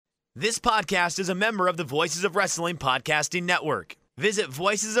This podcast is a member of the Voices of Wrestling Podcasting Network. Visit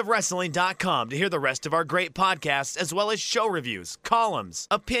voicesofwrestling.com to hear the rest of our great podcasts, as well as show reviews, columns,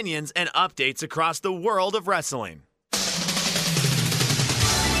 opinions, and updates across the world of wrestling.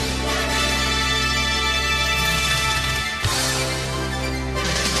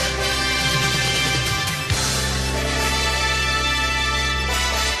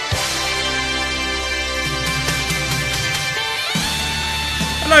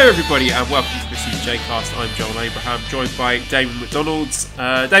 Hello everybody and welcome to the CJ Cast. I'm Joel Abraham, joined by Damon McDonald's.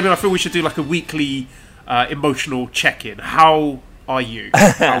 Damon, I feel we should do like a weekly emotional check-in. How are you?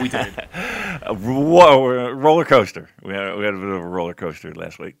 How are we doing? Roller coaster. We had a bit of a roller coaster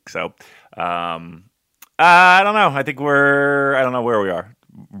last week. So, I don't know. I don't know where we are.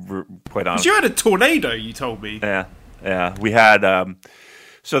 Quite honest. You had a tornado, you told me. Yeah. We had,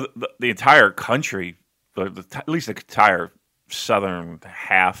 so the entire country, at least the entire southern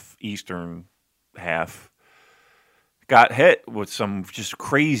half, eastern half, got hit with some just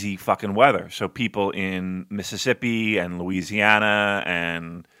crazy fucking weather. So people in Mississippi and Louisiana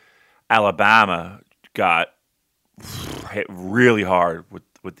and Alabama got hit really hard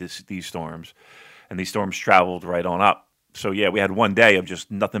with these storms, and these storms traveled right on up. So yeah, we had one day of just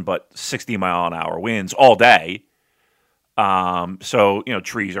nothing but 60-mile-an-hour winds all day. So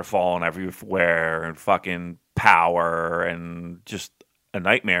trees are falling everywhere and fucking power and just a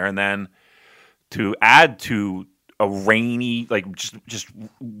nightmare. And then to add to a rainy, just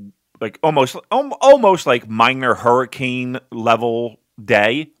almost like minor hurricane level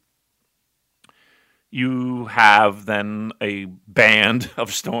day, you have then a band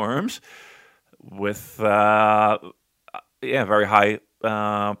of storms with very high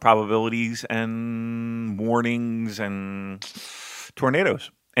probabilities and warnings and tornadoes.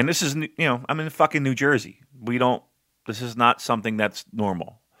 And this is, I'm in fucking New Jersey. This is not something that's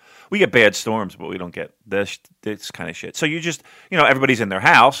normal. We get bad storms, but we don't get this kind of shit. So you just, everybody's in their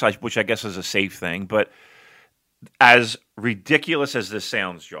house, which I guess is a safe thing. But as ridiculous as this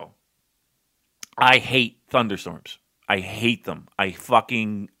sounds, Joe, I hate thunderstorms. I hate them. I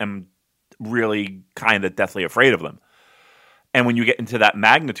fucking am really kind of deathly afraid of them. And when you get into that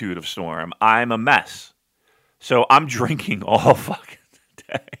magnitude of storm, I'm a mess. So I'm drinking all fucking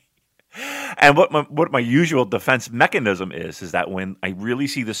day. And what my usual defense mechanism is that when I really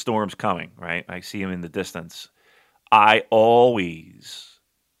see the storms coming, right, I see them in the distance, I always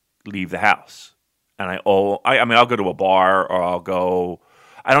leave the house. And I'll go to a bar or I'll go,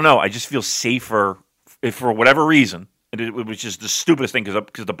 I don't know, I just feel safer if for whatever reason, and it was just the stupidest thing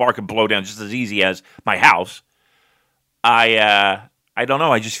because the bar could blow down just as easy as my house. I don't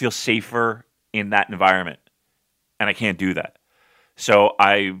know, I just feel safer in that environment. And I can't do that. So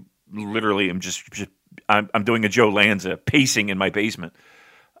I literally am I'm doing a Joe Lanza pacing in my basement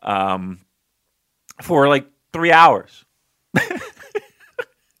for like 3 hours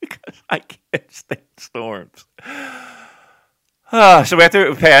because I can't stand storms. So after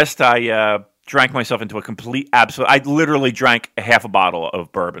it passed, I drank myself into a complete absolute. I literally drank half a bottle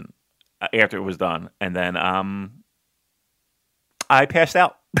of bourbon after it was done, and then I passed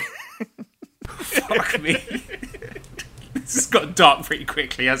out. Fuck me. This has got dark pretty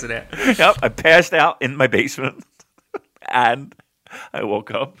quickly, hasn't it? Yep, I passed out in my basement, and I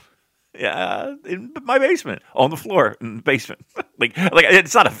woke up, in my basement, on the floor in the basement. like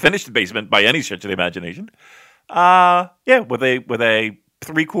it's not a finished basement by any stretch of the imagination. With a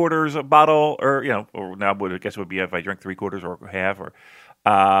 3/4 a bottle, or or now I guess it would be if I drank 3/4 or half, or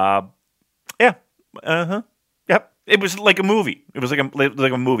yep. It was like a movie. It was like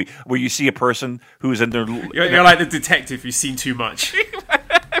a movie where you see a person who's in their. You're like the detective who's seen too much.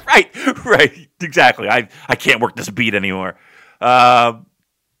 Right, exactly. I can't work this beat anymore. So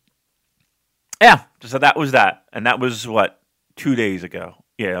that was that, and that was what, 2 days ago.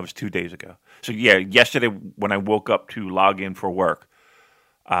 Yeah, that was 2 days ago. So yeah, yesterday when I woke up to log in for work,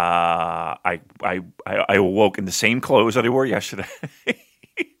 I awoke in the same clothes that I wore yesterday.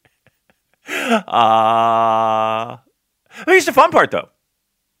 Here's the fun part, though.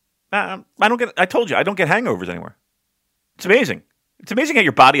 I told you, I don't get hangovers anymore. It's amazing. It's amazing how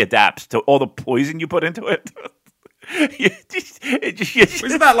your body adapts to all the poison you put into it.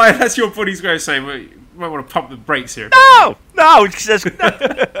 Isn't that like that's your body's way of saying, well, you might want to pump the brakes here? No,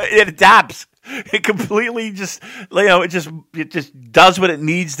 it adapts. It completely just, it just does what it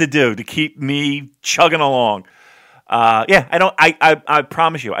needs to do to keep me chugging along. I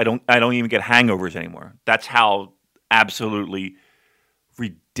promise you, I don't even get hangovers anymore. That's how absolutely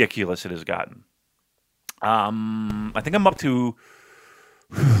ridiculous it has gotten. I think I'm up to,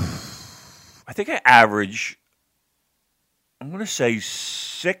 I think I average I'm going to say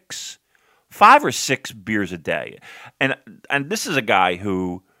 5 or 6 beers a day. And this is a guy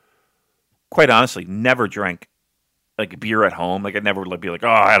who, quite honestly, never drank like beer at home. Like I'd never be like, oh,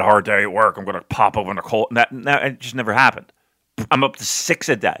 I had a hard day at work, I'm going to pop open a cold. That it just never happened. I'm up to 6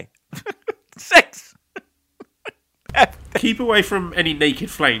 a day. 6. Keep away from any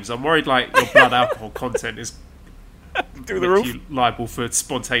naked flames. I'm worried like your blood alcohol content is Through the roof. you liable for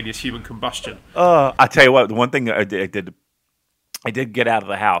spontaneous human combustion. I tell you what, the one thing I did get out of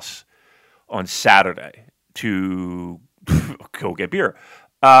the house on Saturday to go get beer.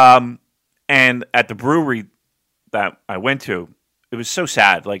 And at the brewery that I went to, it was so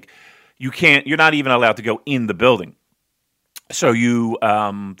sad. Like you're not even allowed to go in the building. So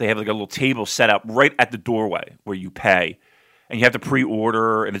they have like a little table set up right at the doorway where you pay, and you have to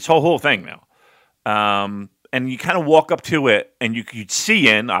pre-order, and it's a whole thing now. And you kind of walk up to it, and you'd see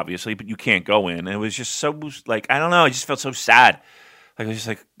in, obviously, but you can't go in. And it was just so, like, I don't know, I just felt so sad. Like, I was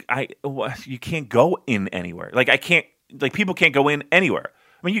just like, you can't go in anywhere. Like, people can't go in anywhere.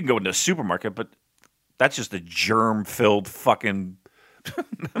 I mean, you can go into a supermarket, but that's just a germ-filled fucking...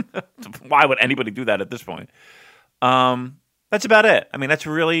 Why would anybody do that at this point? That's about it. I mean, that's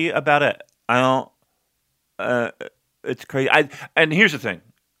really about it. I don't... it's crazy. And here's the thing.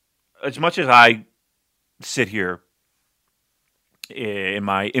 As much as I sit here in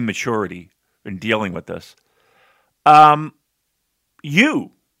my immaturity in dealing with this,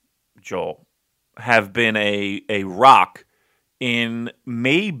 you, Joel, have been a rock in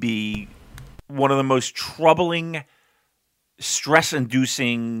maybe one of the most troubling,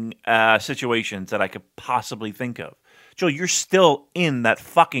 stress-inducing situations that I could possibly think of. Joel, you're still in that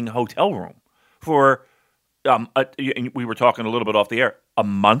fucking hotel room for, we were talking a little bit off the air, a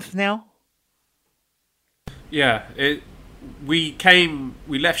month now? Yeah, we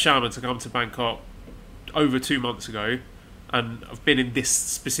left Xiamen to come to Bangkok over 2 months ago, and I've been in this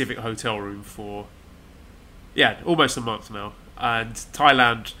specific hotel room for, almost a month now. And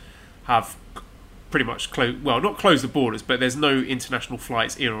Thailand have pretty much not closed the borders, but there's no international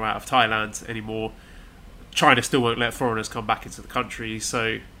flights in or out of Thailand anymore. China still won't let foreigners come back into the country,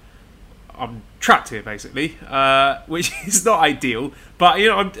 so I'm trapped here basically, which is not ideal. But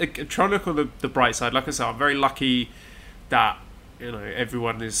I'm trying to look on the bright side. Like I said, I'm very lucky that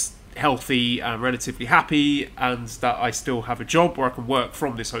everyone is healthy and relatively happy, and that I still have a job where I can work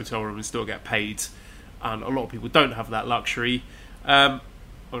from this hotel room and still get paid. And a lot of people don't have that luxury.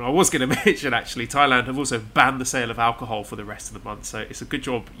 I was going to mention, actually, Thailand have also banned the sale of alcohol for the rest of the month, so it's a good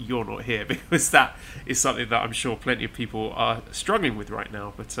job you're not here, because that is something that I'm sure plenty of people are struggling with right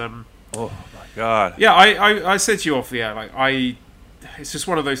now. But oh my god, yeah, I said to you off the air, it's just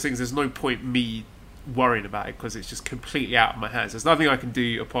one of those things. There's no point me worrying about it because it's just completely out of my hands. There's nothing I can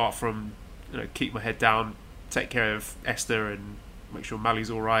do apart from keep my head down, take care of Esther, and make sure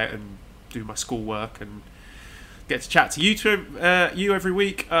Mally's all right, and do my schoolwork and get to chat to you every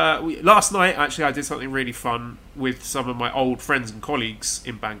week. Last night, actually, I did something really fun with some of my old friends and colleagues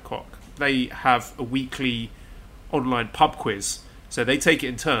in Bangkok. They have a weekly online pub quiz. So they take it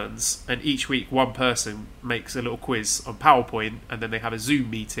in turns, and each week one person makes a little quiz on PowerPoint, and then they have a Zoom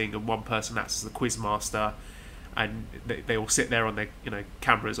meeting, and one person acts as the quiz master, and they all sit there on their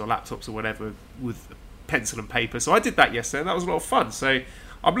cameras or laptops or whatever with pencil and paper. So I did that yesterday, and that was a lot of fun. So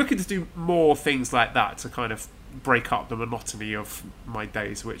I'm looking to do more things like that to kind of break up the monotony of my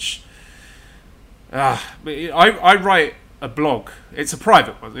days, which I write a blog. It's a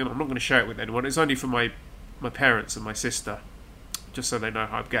private one. I'm not going to share it with anyone. It's only for my parents and my sister, just so they know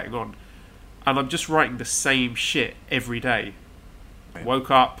how I'm getting on. And I'm just writing the same shit every day.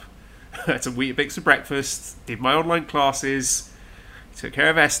 Woke up, had some Weetabix for breakfast, did my online classes, took care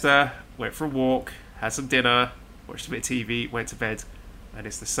of Esther, went for a walk, had some dinner, watched a bit of TV, went to bed. And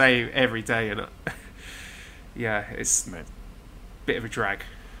it's the same every day. And it's a bit of a drag.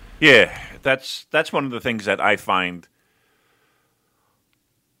 Yeah, that's one of the things that I find.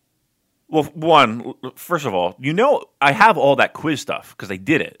 Well, first of all, I have all that quiz stuff because I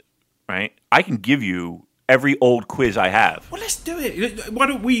did it, right? I can give you every old quiz I have. Well, let's do it. Why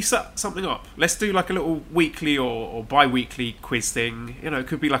don't we set something up? Let's do like a little weekly or bi-weekly quiz thing. It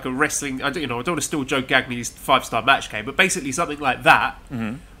could be like a wrestling. I don't want to steal Joe Gagne's 5-star match game, but basically something like that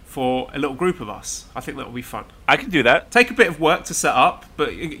for a little group of us. I think that would be fun. I can do that. Take a bit of work to set up,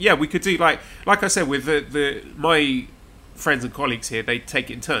 but yeah, we could do like I said with my friends and colleagues here. They take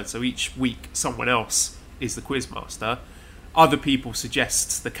it in turns, so each week someone else is the quiz master. Other people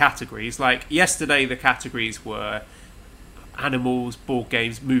suggest the categories. Like yesterday, the categories were animals, board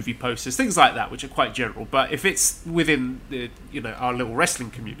games, movie posters, things like that, which are quite general. But if it's within the our little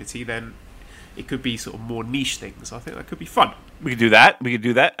wrestling community, then it could be sort of more niche things. I think that could be fun. We could do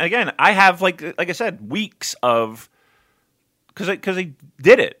that. Again, I have like I said, weeks of because I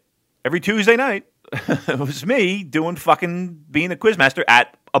did it every Tuesday night. It was me being a quizmaster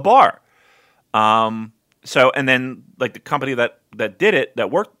at a bar. So and then like the company that did it that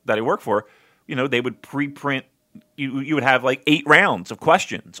I worked for, they would pre-print. You would have like 8 rounds of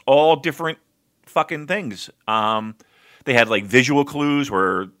questions, all different fucking things. They had like visual clues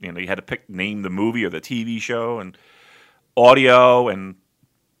where you had to name the movie or the TV show, and audio and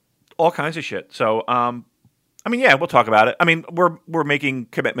all kinds of shit. So yeah, we'll talk about it. I mean, we're making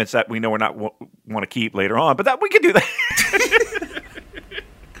commitments that we know we're not want to keep later on, but that we could do that.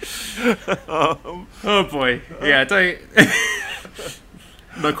 Oh boy, yeah, don't.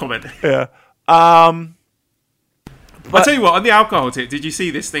 No comment. Yeah. I'll tell you what, on the alcohol tip, did you see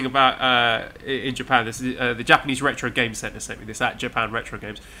this thing about in Japan? This is, the Japanese Retro Game Center sent me this at Japan Retro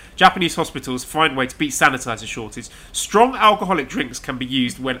Games. Japanese hospitals find a way to beat sanitizer shortage. Strong alcoholic drinks can be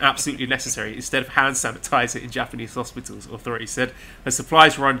used when absolutely necessary instead of hand sanitizer in Japanese hospitals, authorities said, as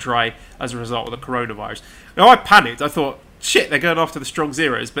supplies run dry as a result of the coronavirus. Now, I panicked. I thought, shit, they're going after the Strong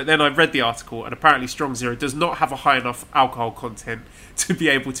Zeros. But then I read the article, and apparently Strong Zero does not have a high enough alcohol content to be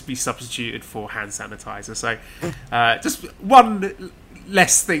able to be substituted for hand sanitizer. So just one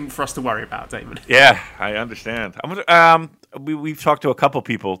less thing for us to worry about, Damon. Yeah, I understand. We've talked to a couple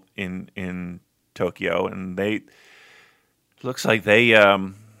people in Tokyo, and looks like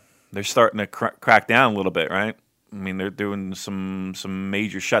they're starting to crack down a little bit, right? I mean, they're doing some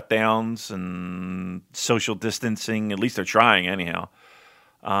major shutdowns and social distancing. At least they're trying, anyhow.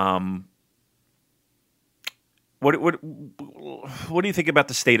 What do you think about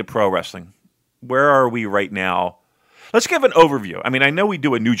the state of pro wrestling? Where are we right now? Let's give an overview. I mean, I know we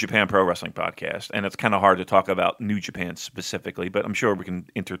do a New Japan Pro Wrestling podcast, and it's kind of hard to talk about New Japan specifically, but I'm sure we can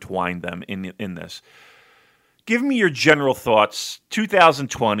intertwine them in this. Give me your general thoughts.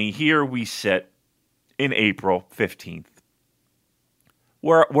 2020, here we sit in April 15th.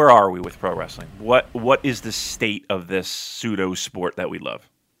 Where are we with pro wrestling? What is the state of this pseudo sport that we love?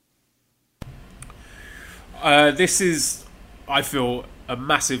 This is, I feel, a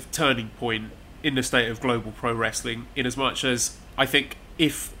massive turning point in the state of global pro wrestling, in as much as I think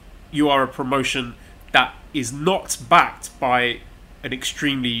if you are a promotion that is not backed by an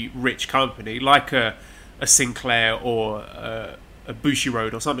extremely rich company like a Sinclair or a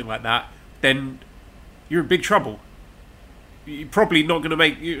Bushiroad or something like that, then you're in big trouble. You're probably not going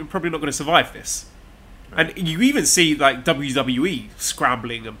to survive this. And you even see like WWE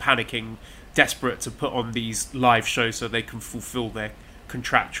scrambling and panicking, desperate to put on these live shows so they can fulfill their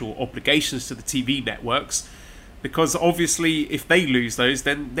contractual obligations to the TV networks, because obviously if they lose those,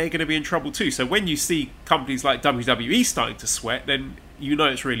 then they're going to be in trouble too. So when you see companies like WWE starting to sweat, then you know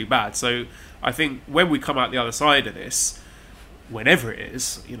it's really bad. So I think when we come out the other side of this, whenever it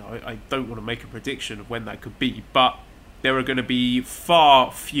is, I don't want to make a prediction of when that could be, but there are going to be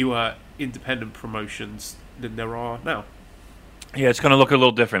far fewer independent promotions than there are now. Yeah, it's going to look a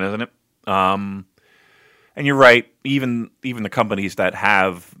little different, isn't it? And you're right. Even the companies that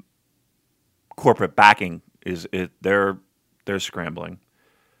have corporate backing they're scrambling.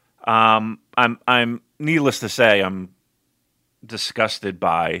 I'm needless to say, I'm disgusted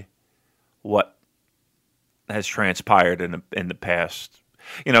by what has transpired in the past.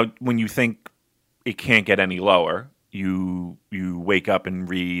 When you think it can't get any lower, you wake up and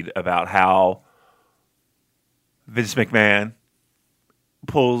read about how Vince McMahon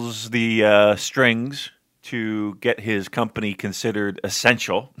pulls the strings to get his company considered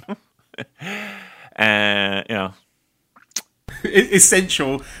essential. And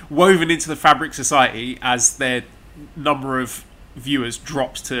essential, woven into the fabric society as their number of viewers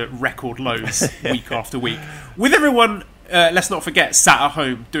drops to record lows week after week, with everyone, let's not forget, sat at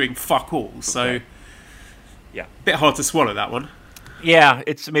home doing fuck all. So yeah, a bit hard to swallow that one. Yeah,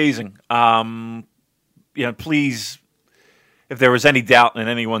 it's amazing. Please, if there was any doubt in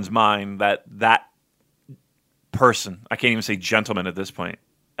anyone's mind that person, I can't even say gentleman at this point,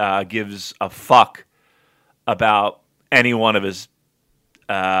 gives a fuck about any one of his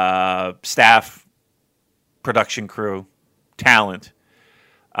staff, production crew, talent.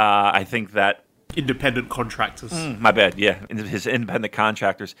 I think that independent contractors. My bad. Yeah, his independent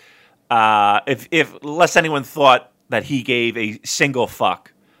contractors. If less anyone thought that he gave a single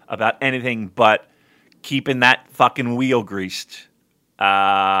fuck about anything but keeping that fucking wheel greased.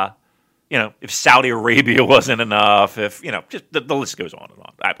 If Saudi Arabia wasn't enough, if just the list goes on and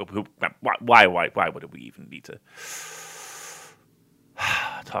on. Why would we even need to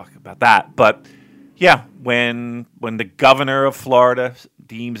talk about that? But Yeah, when the governor of Florida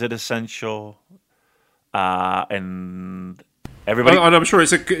deems it essential, and everybody, and I'm sure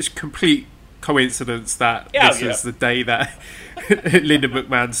it's a complete coincidence that this is the day that Linda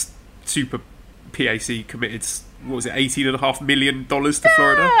McMahon's super PAC committed, what was it, $18.5 million to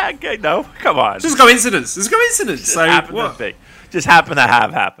Florida? No, come on. It's just a coincidence. It's a coincidence. Just happened to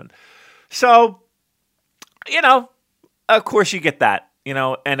have happened. So, of course you get that,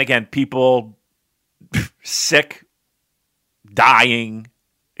 and again, people sick, dying,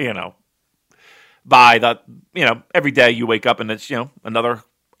 by the, every day you wake up and it's, another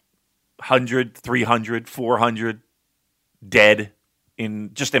 100, 300, 400 dead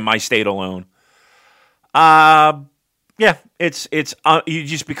in my state alone. It's you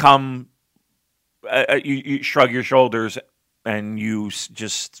just become, you shrug your shoulders and you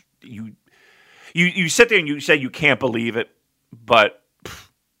just, you sit there and you say you can't believe it, but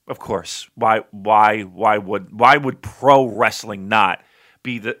of course, why would pro wrestling not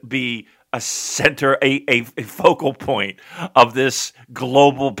be a center, a focal point of this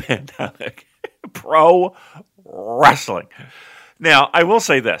global pandemic? Pro wrestling. Now, I will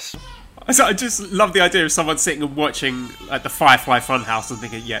say this. So I just love the idea of someone sitting and watching the Firefly Funhouse and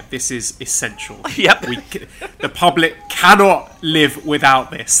thinking, yeah, this is essential. Yep. The public cannot live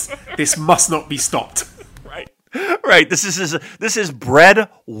without this. This must not be stopped. Right. This is bread,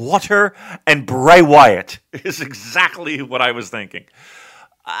 water, and Bray Wyatt. Is exactly what I was thinking.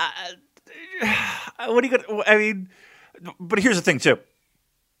 What are you gonna? I mean, but here's the thing too.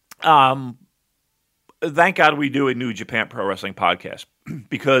 Thank God we do a New Japan Pro Wrestling podcast,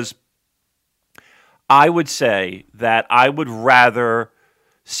 because I would say that I would rather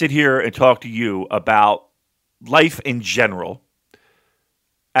sit here and talk to you about life in general,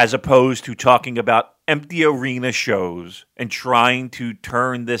 as opposed to talking about empty arena shows and trying to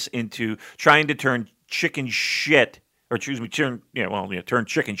turn chicken shit, or turn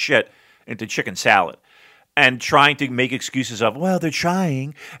chicken shit into chicken salad, and trying to make excuses of, well, they're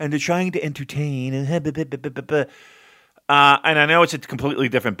trying to entertain, and and I know it's a completely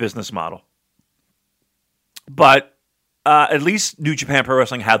different business model, but at least New Japan Pro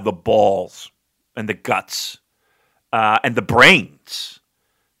Wrestling had the balls and the guts and the brains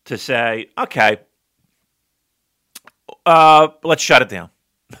to say, okay, let's shut it down.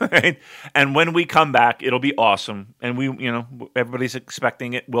 Right? And when we come back, it'll be awesome. And everybody's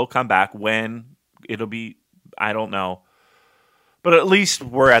expecting it will come back. When it'll be, I don't know. But at least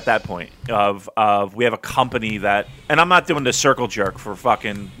we're at that point of we have a company that, and I'm not doing the circle jerk for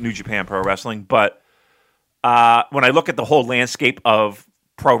fucking New Japan Pro Wrestling, but when I look at the whole landscape of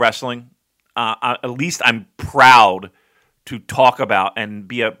pro wrestling, at least I'm proud to talk about and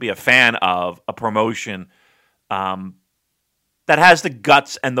be a fan of a promotion that has the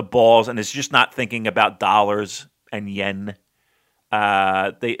guts and the balls, and is just not thinking about dollars and yen.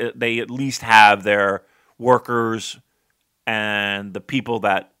 They at least have their workers and the people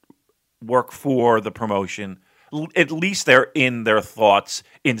that work for the promotion. At least they're in their thoughts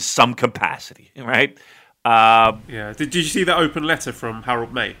in some capacity, right? Yeah. Did you see that open letter from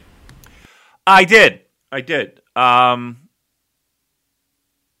Harold May? I did. I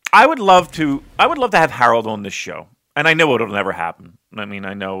would love to have Harold on this show. And I know it'll never happen. I mean,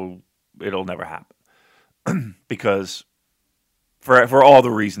 I know it'll never happen because for all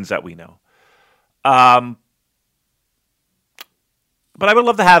the reasons that we know. But I would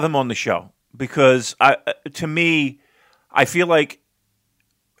love to have him on the show because to me, I feel like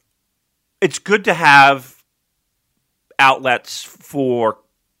it's good to have outlets for,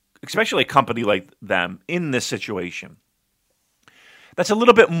 especially a company like them in this situation. That's a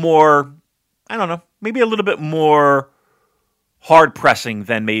little bit more, I don't know, maybe a little bit more hard pressing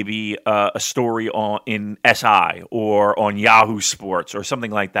than maybe a story in SI or on Yahoo Sports or something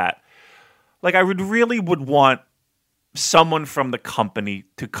like that. Like, I really would want someone from the company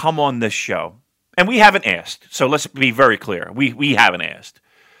to come on this show. And we haven't asked, so let's be very clear. We haven't asked.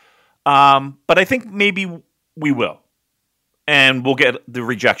 But I think maybe we will. And we'll get the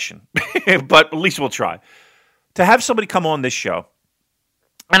rejection. But at least we'll try. To have somebody come on this show,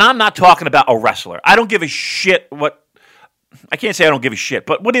 and I'm not talking about a wrestler. I don't give a shit I can't say I don't give a shit,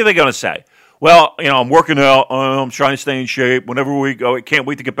 but what are they going to say? Well, I'm working out. I'm trying to stay in shape. Whenever we go, I can't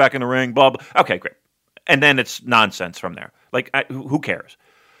wait to get back in the ring, blah, blah. Okay, great. And then it's nonsense from there. Like, who cares?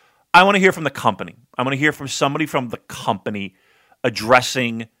 I want to hear from the company. I want to hear from somebody from the company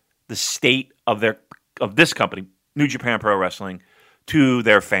addressing the state of this company, New Japan Pro Wrestling, to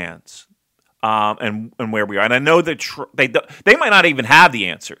their fans. And where we are. And I know that they might not even have the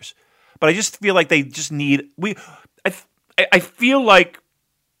answers, but I just feel like they just need I feel like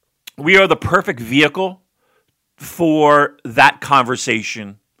we are the perfect vehicle for that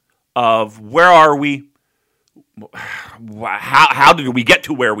conversation of where are we, how did we get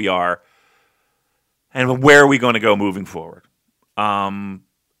to where we are, and where are we going to go moving forward.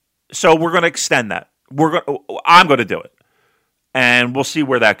 So we're going to extend that. I'm going to do it, and we'll see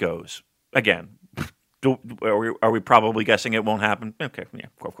where that goes. Again, are we probably guessing it won't happen? Okay, yeah,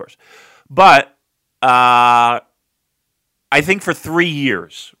 of course. But I think for 3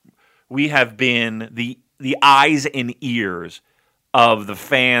 years we have been the eyes and ears of the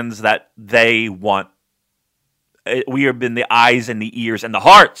fans that they want. We have been the eyes and the ears and the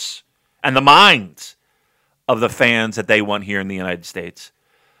hearts and the minds of the fans that they want here in the United States.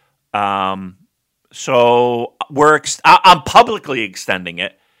 So I'm publicly extending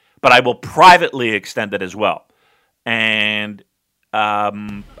it, but I will privately extend it as well. And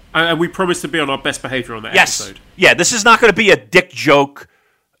we promise to be on our best behavior on that episode. Yeah, this is not going to be a dick joke,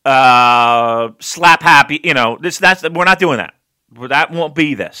 slap happy. We're not doing that. That won't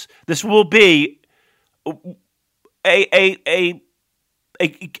be this. This will be a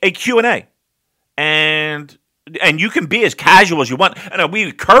Q&A. And you can be as casual as you want. And we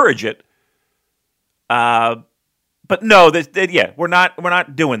encourage it. But no, we're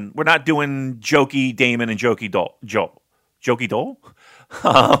not doing jokey Damon and jokey Joel. Jokey Dole?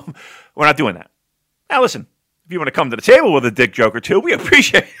 We're not doing that. Now listen, if you want to come to the table with a dick joke or two, we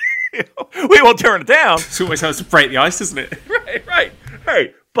appreciate it. We won't turn it down. It always has to break the ice, doesn't it? Right.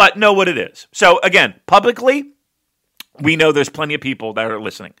 Hey, but know what it is. So again, publicly, we know there's plenty of people that are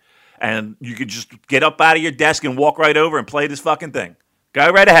listening. And you could just get up out of your desk and walk right over and play this fucking thing. Go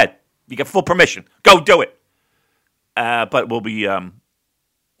right ahead. You get full permission. Go do it. But we'll be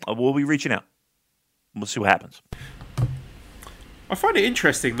reaching out. We'll see what happens. I find it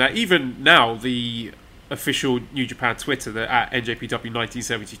interesting that even now the official New Japan Twitter, at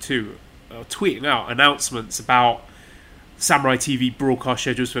NJPW1972, are tweeting out announcements about Samurai TV broadcast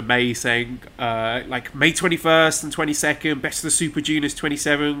schedules for May, saying like May 21st and 22nd, Best of the Super Juniors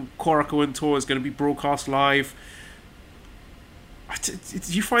 27, Korakuen Tour is going to be broadcast live.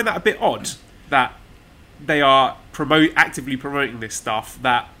 Do you find that a bit odd that they are actively promoting this stuff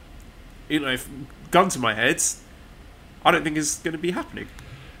that, if gun to my head, I don't think is going to be happening?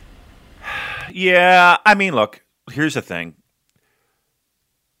 Yeah, I mean, look, here's the thing.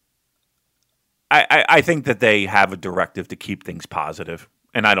 I think that they have a directive to keep things positive,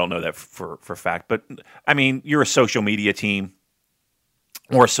 and I don't know that for fact. But, I mean, you're a social media team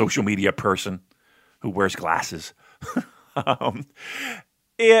or a social media person who wears glasses. You're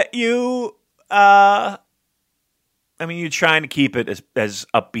trying to keep it as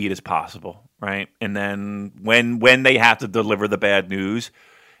upbeat as possible, right? And then when they have to deliver the bad news,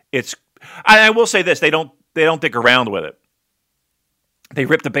 I will say this: they don't dick around with it. They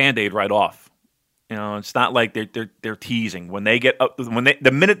rip the Band-Aid right off. It's not like they're teasing. When they get up,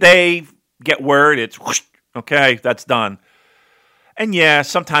 the minute they get word, it's whoosh, okay, that's done. And yeah,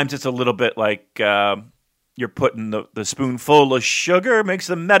 sometimes it's a little bit like you're putting the spoonful of sugar makes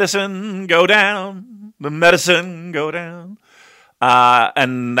the medicine go down. The medicine go down.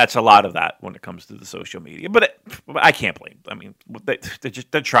 And that's a lot of that when it comes to the social media. But I can't blame them. I mean,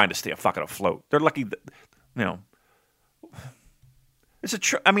 they're trying to stay fucking afloat. They're lucky that,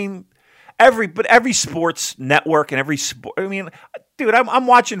 it's every sports network and every sport. I mean, dude, I'm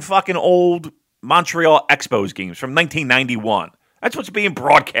watching fucking old Montreal Expos games from 1991. That's what's being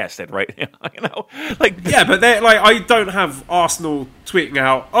broadcasted right now. Yeah, but I don't have Arsenal tweeting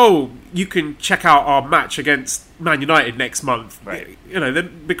out, "Oh, you can check out our match against Man United next month," right?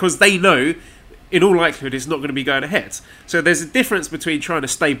 Because they know, in all likelihood, it's not going to be going ahead. So there's a difference between trying to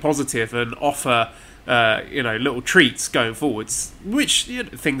stay positive and offer, little treats going forwards. Which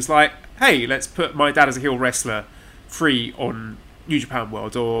things like, "Hey, let's put My Dad as a Heel Wrestler free on New Japan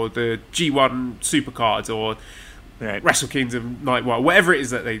World," or the G1 Supercards, or right. Wrestle Kingdom Night One, whatever it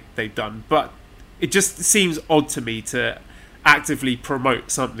is that they've done. But it just seems odd to me to actively promote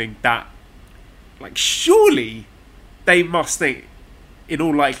something that, surely they must think, in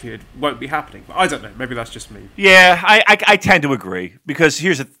all likelihood, won't be happening. But I don't know. Maybe that's just me. Yeah, I tend to agree. Because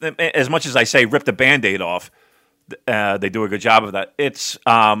as much as I say rip the Band-Aid off, they do a good job of that. It's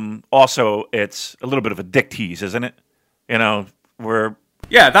also, it's a little bit of a dick tease, isn't it? Where...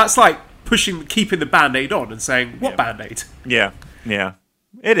 Yeah, that's like keeping the Band-Aid on and saying, what Band-Aid? Yeah,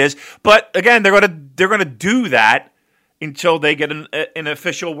 it is. But again, they're gonna do that until they get an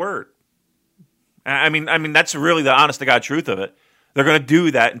official word. I mean that's really the honest to God truth of it. They're gonna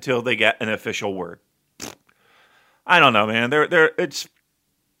do that until they get an official word. I don't know, man. It's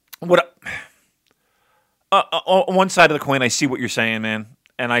what on one side of the coin. I see what you're saying, man,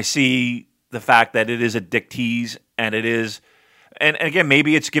 and I see the fact that it is a dick tease, and it is, and again,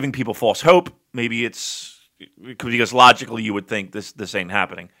 maybe it's giving people false hope. Maybe it's because logically you would think this ain't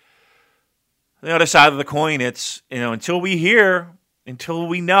happening. The other side of the coin, it's, until we hear, until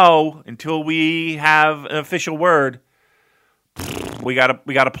we know, until we have an official word, we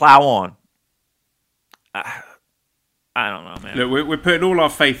gotta plow on. I don't know, man. Look, we're putting all our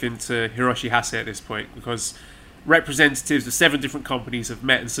faith into Hiroshi Hase at this point, because representatives of 7 different companies have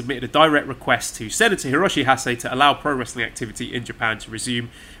met and submitted a direct request to Senator Hiroshi Hase to allow pro wrestling activity in Japan to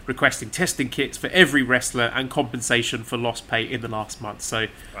resume, requesting testing kits for every wrestler and compensation for lost pay in the last month. So,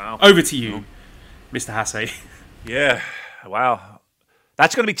 Over to you, Mr. Hase. Yeah, wow,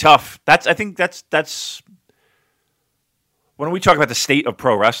 that's going to be tough. I think that's when we talk about the state of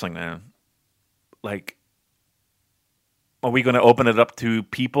pro wrestling, man. Like, are we going to open it up to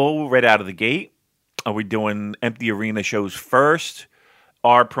people right out of the gate? Are we doing empty arena shows first?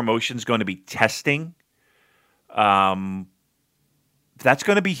 Are promotions going to be testing? That's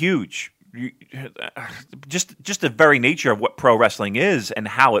going to be huge. Just the very nature of what pro wrestling is and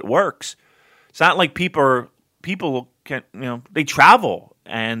how it works. It's not like people can, they travel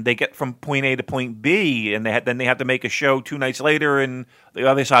and they get from point A to point B, and then they have to make a show 2 nights later in the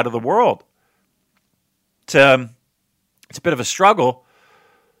other side of the world. It's a bit of a struggle.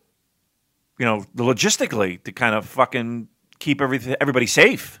 Logistically, to kind of fucking keep everybody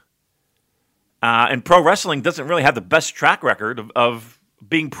safe. And pro wrestling doesn't really have the best track record of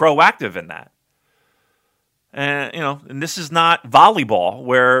being proactive in that. And this is not volleyball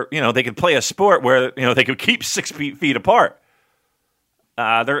where, they can play a sport where, they could keep 6 feet apart.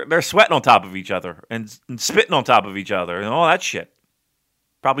 They're sweating on top of each other and spitting on top of each other and all that shit.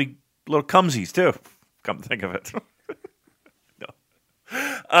 Probably little cumsies too, come to think of it.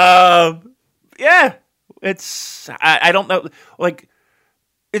 No. Yeah, I don't know. Like,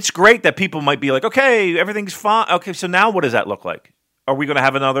 it's great that people might be like, okay, everything's fine. Okay, so now what does that look like? Are we going to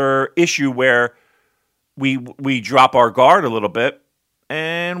have another issue where we drop our guard a little bit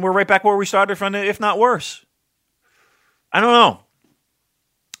and we're right back where we started from, if not worse? I don't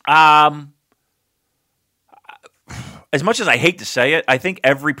know. As much as I hate to say it, I think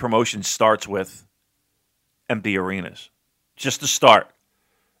every promotion starts with empty arenas, just to start.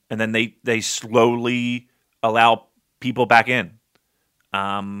 And then they slowly allow people back in.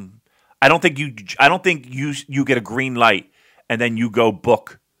 I don't think you get a green light and then you go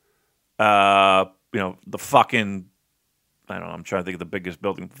book, the fucking, I don't know, I'm trying to think of the biggest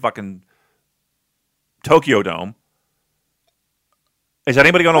building, fucking Tokyo Dome. Is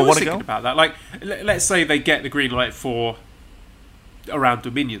anybody going to want to go? About that, like, let's say they get the green light for around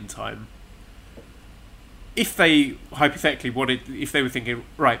Dominion time. If they hypothetically if they were thinking,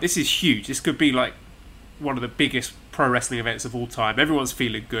 right, this is huge, this could be like one of the biggest pro wrestling events of all time. Everyone's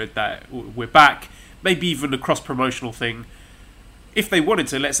feeling good that we're back. Maybe even a cross-promotional thing. If they wanted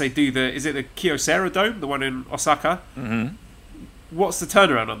to, let's say, do is it the Kyocera Dome, the one in Osaka? Mm-hmm. What's the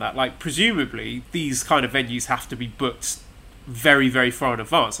turnaround on that? Like, presumably, these kind of venues have to be booked very, very far in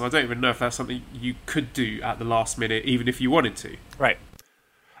advance. And I don't even know if that's something you could do at the last minute, even if you wanted to. Right.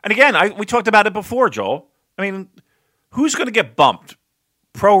 And again, we talked about it before, Joel. I mean, who's going to get bumped?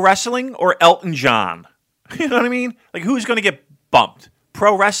 Pro wrestling or Elton John? You know what I mean? Like, who's going to get bumped?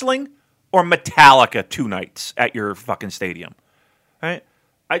 Pro wrestling or Metallica 2 nights at your fucking stadium? Right?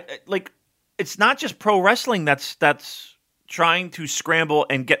 I like, it's not just pro wrestling that's trying to scramble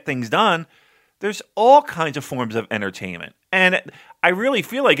and get things done. There's all kinds of forms of entertainment, and I really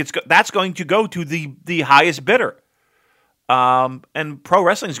feel like that's going to go to the highest bidder. And pro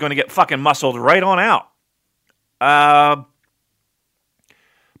wrestling is going to get fucking muscled right on out. But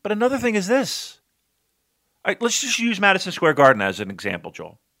another thing is this. All right, let's just use Madison Square Garden as an example,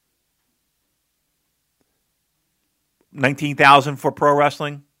 Joel. 19,000 for pro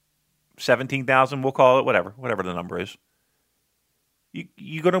wrestling, 17,000, we'll call it, whatever the number is.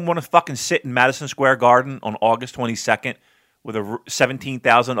 You going to want to fucking sit in Madison Square Garden on August 22nd with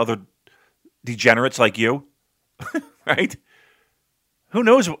 17,000 other degenerates like you, right? Who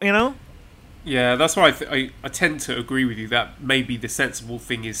knows, Yeah, that's why I tend to agree with you that maybe the sensible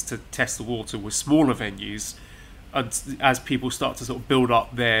thing is to test the water with smaller venues as people start to sort of build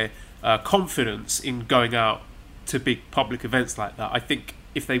up their confidence in going out to big public events like that. I think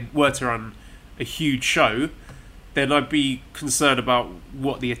if they were to run a huge show, then I'd be concerned about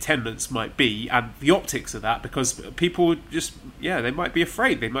what the attendance might be and the optics of that, because people just, they might be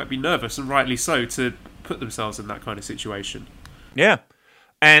afraid, they might be nervous, and rightly so, to put themselves in that kind of situation. Yeah.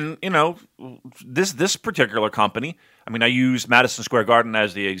 And, this particular company, I mean, I use Madison Square Garden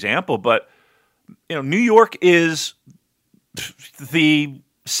as the example, but, New York is the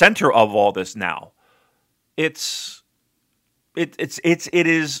center of all this now. It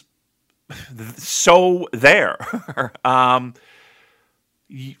is so there.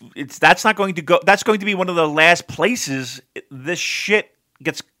 That's not going to go. That's going to be one of the last places this shit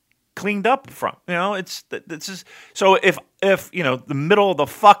gets cleaned up from. This is so. If the middle of the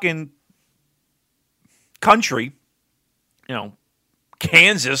fucking country,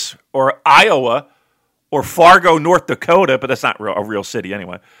 Kansas or Iowa or Fargo, North Dakota, but that's not a real city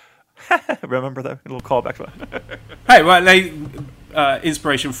anyway. Remember that? A little callback to that. Hey, well,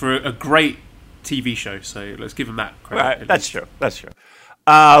 inspiration for a great TV show, so let's give them that credit. Right, that's true. That's true.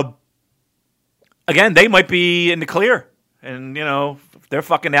 Again, they might be in the clear, and they're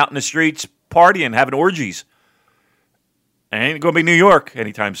fucking out in the streets partying, having orgies. Ain't gonna be New York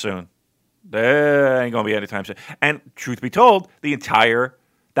anytime soon. There ain't gonna be anytime soon. And truth be told,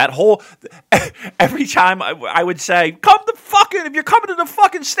 every time I would say, if you're coming to the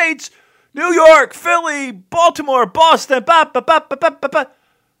fucking States, New York, Philly, Baltimore, Boston, Well,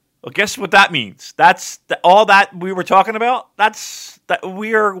 guess what that means? That's all that we were talking about.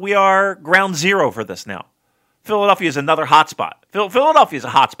 We are ground zero for this now. Philadelphia is another hotspot. Philadelphia is a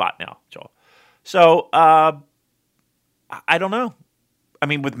hotspot now, Joel. So I don't know. I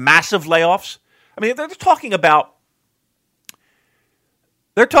mean, with massive layoffs. I mean, they're talking about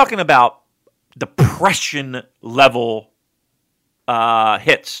depression level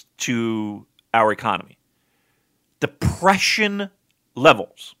hits to our economy. Depression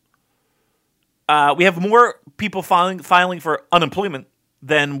levels. We have more people filing for unemployment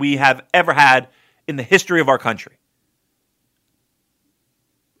than we have ever had in the history of our country.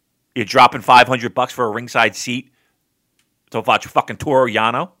 You're dropping $500 for a ringside seat to watch fucking Toru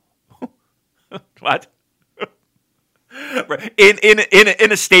Yano? What?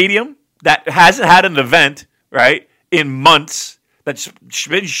 in a stadium that hasn't had an event, right, in months, that's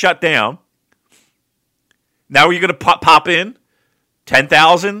been shut down. Now you're going to pop in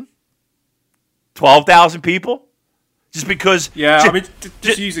 10,000, 12,000 people just because? Yeah,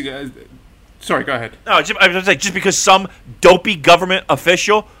 just using it. Sorry, go ahead. No, I was going to say, just because some dopey government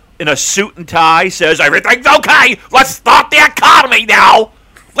official in a suit and tie says everything's okay, let's start the economy now.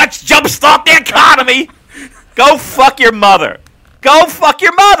 Let's jumpstart the economy. Go fuck your mother. Go fuck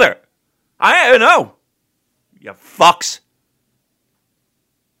your mother. I don't know. You fucks.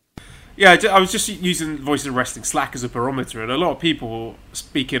 Yeah, I was just using Voices of Wrestling Slack as a barometer, and a lot of people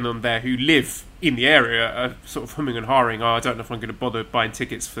speaking on there who live in the area are sort of humming and hawing, I don't know if I'm going to bother buying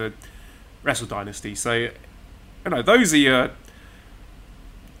tickets for Wrestle Dynasty. So, those are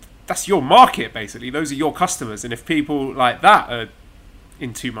that's your market, basically. Those are your customers, and if people like that are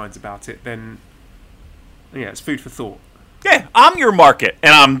in two minds about it, then it's food for thought. Yeah, I'm your market,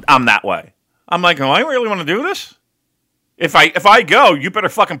 and I'm that way. I'm like, I really want to do this? If I go, you better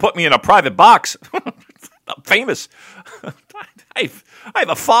fucking put me in a private box. I'm famous. I have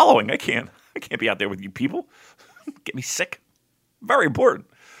a following. I can't be out there with you people. Get me sick. Very important.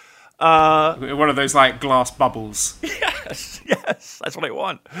 One of those glass bubbles. Yes, that's what I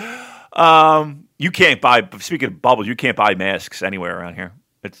want. You can't buy. Speaking of bubbles, you can't buy masks anywhere around here.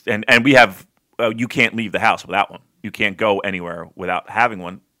 And we have. You can't leave the house without one. You can't go anywhere without having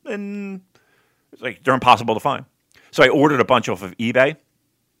one. And they're impossible to find. So I ordered a bunch off of eBay,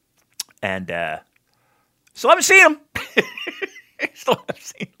 and still haven't seen them.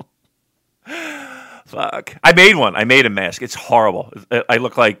 Fuck. I made one. I made a mask. It's horrible. I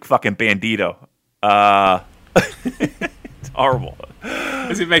look like fucking Bandito. It's horrible.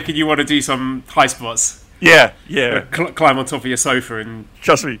 Is it making you want to do some high spots? Yeah. Climb on top of your sofa and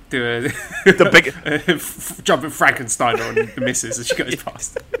trust me, do the big jump at Frankenstein on the missus as she goes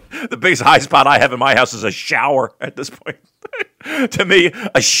past. The biggest high spot I have in my house is a shower at this point. To me,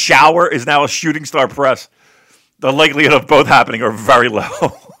 a shower is now a shooting star press. The likelihood of both happening are very low.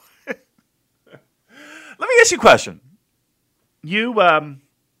 Let me ask you a question. You're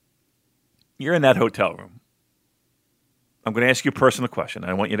in that hotel room. I'm going to ask you a personal question.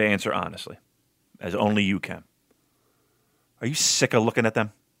 I want you to answer honestly, as only you can. Are you sick of looking at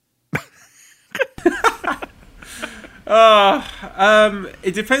them?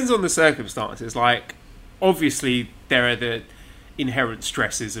 It depends on the circumstances. Obviously, there are the inherent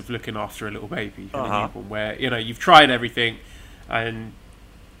stresses of looking after a little baby and a newborn, where you've tried everything, and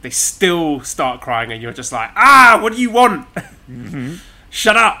they still start crying, and you're just like, what do you want? Mm-hmm.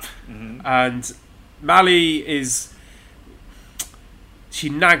 Shut up. Mm-hmm. And Mally she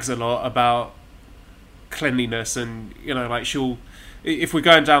nags a lot about cleanliness, and she'll, if we're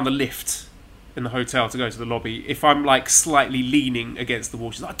going down the lift in the hotel to go to the lobby, if I'm slightly leaning against the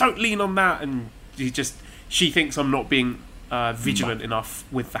wall, she's like, don't lean on that, and she thinks I'm not being vigilant enough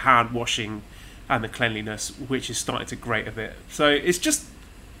with the hand washing and the cleanliness, which is starting to grate a bit. So it's just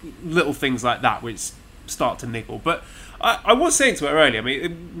little things like that which start to niggle. But I was saying to her earlier, I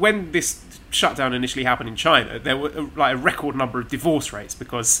mean, when this shutdown initially happened in China, there were like a record number of divorce rates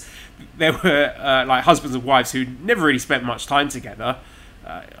because there were like husbands and wives who never really spent much time together.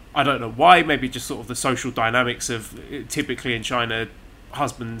 I don't know why, maybe just sort of the social dynamics of typically in China,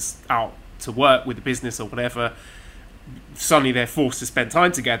 husbands out to work with the business or whatever, suddenly they're forced to spend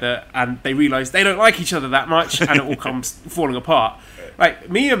time together and they realise they don't like each other that much and it all comes falling apart. Like,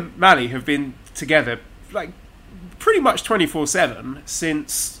 me and Mally have been together like pretty much 24/7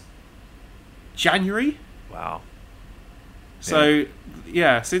 since January. Wow. So,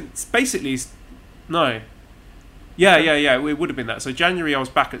 yeah, since basically, no. Yeah, it would have been that. So January I was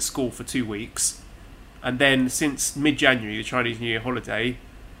back at school for 2 weeks. And then since mid-January, the Chinese New Year holiday,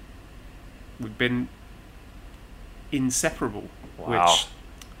 we've been inseparable. Wow. Which,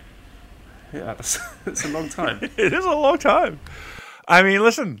 yeah, that's a long time. It is a long time. I mean,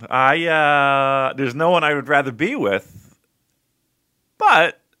 listen, there's no one I would rather be with,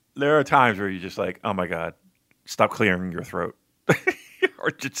 but there are times where you're just like, oh my God, stop clearing your throat. Or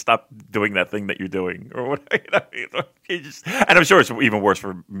just stop doing that thing that you're doing. Or what, and I'm sure it's even worse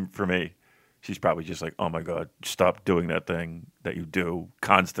for me. She's probably just like, oh my God, stop doing that thing that you do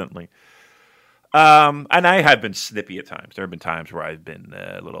constantly. And I have been snippy at times. There have been times where I've been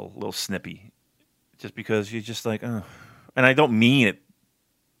a little snippy, just because you're just like, oh. And I don't mean it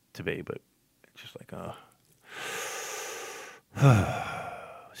to be, but it's just like, oh.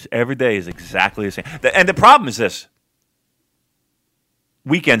 Every day is exactly the same. And the problem is this.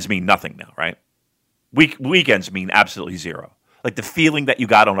 Weekends mean nothing now, right? Weekends mean absolutely zero. Like the feeling that you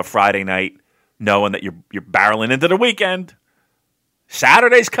got on a Friday night, knowing that you're barreling into the weekend.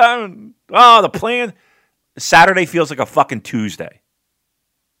 Saturday's coming. Oh, the plan. Saturday feels like a fucking Tuesday.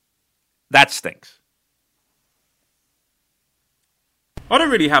 That stinks. I don't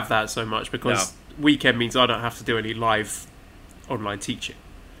really have that so much because weekend means I don't have to do any live online teaching.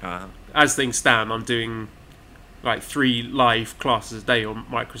 Uh-huh. As things stand, I'm doing like 3 live classes a day on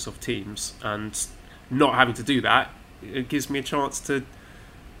Microsoft Teams, and not having to do that, it gives me a chance to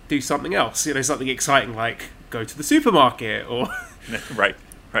do something else. You know, something exciting like go to the supermarket or right.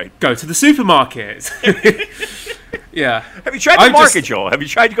 Go to the supermarket. Yeah. Have you tried the market, Joel? Have you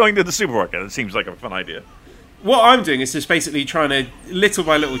tried going to the supermarket? It seems like a fun idea. What I'm doing is just basically trying to, little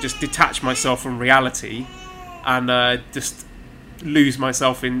by little, just detach myself from reality and just lose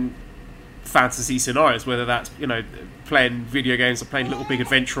myself in fantasy scenarios, whether that's, you know, playing video games or playing Little Big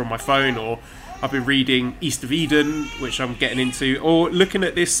Adventure on my phone, or I've been reading East of Eden, which I'm getting into, or looking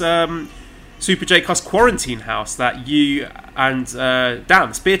at this Super J Cast quarantine house that you and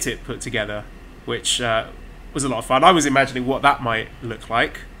Dan Speartip put together, which was a lot of fun. I was imagining what that might look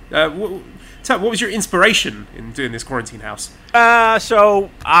like. What was your inspiration in doing this quarantine house? So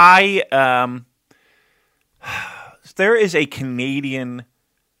there is a Canadian,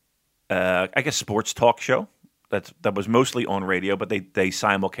 I guess, sports talk show that was mostly on radio, but they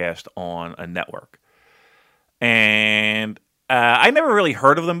simulcast on a network. And I never really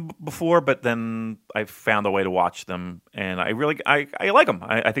heard of them before, but then I found a way to watch them, and I like them.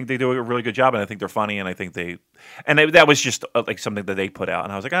 I think they do a really good job, and I think they're funny, and I think that was just like something that they put out,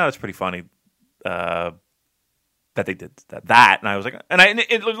 and I was like, oh, that's pretty funny. That they did that, and I was like, and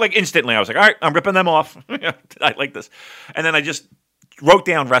it like instantly I was like, all right, I'm ripping them off. I like this, and then I just wrote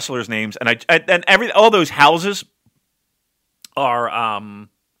down wrestlers' names, and all those houses are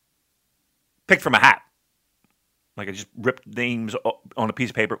picked from a hat. Like I just ripped names on a piece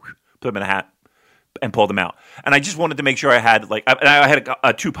of paper, put them in a hat, and pulled them out. And I just wanted to make sure I had like I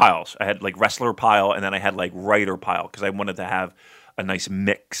had 2 piles. I had like wrestler pile, and then I had like writer pile because I wanted to have a nice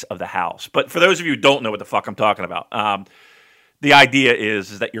mix of the house. But for those of you who don't know what the fuck I'm talking about, the idea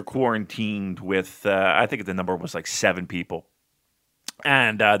is that you're quarantined with I think the number was like 7 people,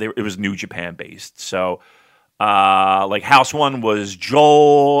 and it was New Japan based. So like house 1 was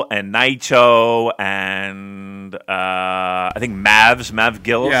Joel and Naito and I think Mav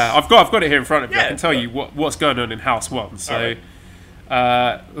Gillis. Yeah, I've got it here in front of me. Yeah, I can tell you what's going on in house 1. So we've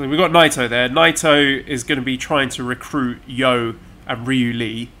got Naito there. Naito is going to be trying to recruit Yo and Ryu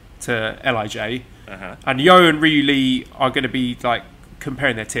Lee to LIJ. Uh-huh. And Yo and Ryu Lee are going to be like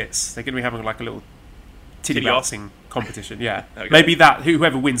comparing their tits. They're going to be having like a little titty bouncing competition. Yeah. Okay. Maybe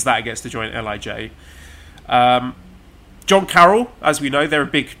whoever wins that gets to join LIJ. John Carroll, as we know, they're a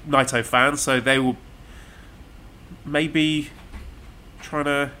big Naito fan, so they will maybe trying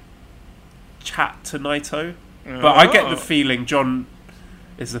to chat to Naito. But I get the feeling John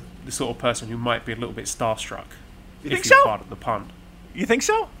is the sort of person who might be a little bit starstruck. think so? Pardon the pun. You think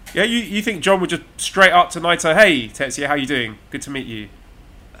so? Yeah, you think John would just straight up to Naito, hey, Tetsuya, how you doing? Good to meet you.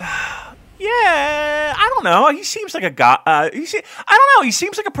 Yeah, I don't know. He seems like a guy. I don't know. He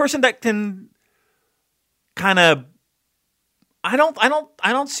seems like a person that can kind of. I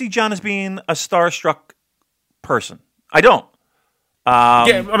don't see John as being a starstruck person. I don't.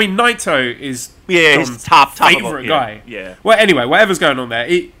 Yeah, I mean Naito is John's he's top favorite guy. Yeah. Well, anyway, whatever's going on there,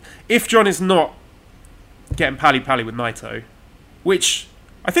 if John is not getting pally with Naito, which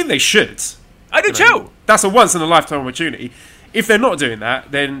I think they should. I do too. That's a once in a lifetime opportunity. If they're not doing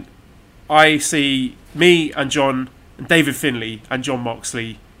that, then I see me and John and David Finlay and John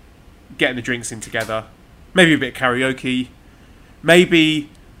Moxley getting the drinks in together. Maybe a bit of karaoke. Maybe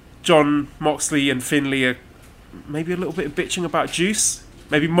John Moxley and Finlay are maybe a little bit of bitching about Juice.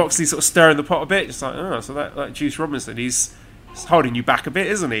 Maybe Moxley sort of stirring the pot a bit, just like, so that Juice Robinson, he's holding you back a bit,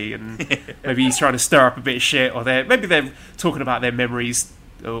 isn't he? And maybe he's trying to stir up a bit of shit, or maybe they're talking about their memories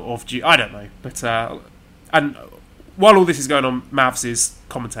of Juice. I don't know, but and while all this is going on, Mavs is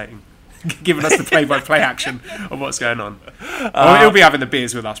commentating, giving us the play-by-play action of what's going on. He'll be having the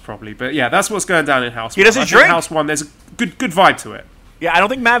beers with us probably, but yeah, that's what's going down in House 1. He doesn't drink. House 1, there's a good vibe to it. Yeah, I don't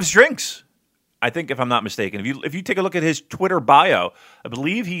think Mavs drinks. I think, if I'm not mistaken, if you take a look at his Twitter bio, I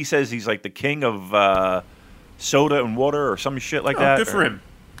believe he says he's like the king of soda and water or some shit like that. Good for him.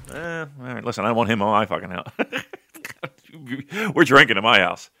 All right, listen, I don't want him on my fucking house. We're drinking in my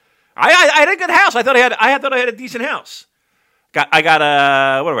house. I had a good house. I thought I had a decent house. I got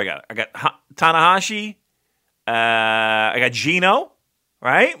what do I got? I got Tanahashi. I got Gino.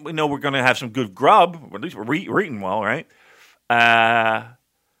 Right? We know we're gonna have some good grub. Or at least we're eating well, right?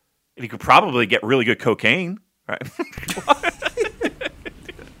 And he could probably get really good cocaine, right?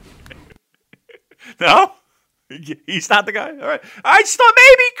 No? He's not the guy? All right. I just thought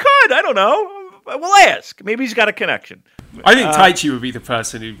maybe he could. I don't know. We'll ask. Maybe he's got a connection. I think Taichi would be the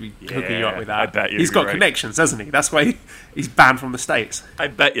person who'd be hooking you up with that. I bet you. He's got connections, hasn't he? That's why he's banned from the States. I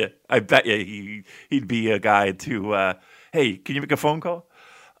bet you. He'd be a guy to, hey, can you make a phone call?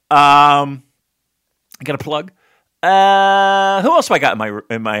 I got a plug. Who else have I got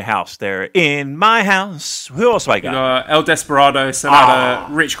in my house there? In my house. Who else have I got? You got El Desperado, Sanada,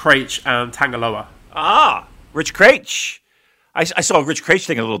 Rich Craich, and Tangaloa. Rich Craich. I saw Rich Craich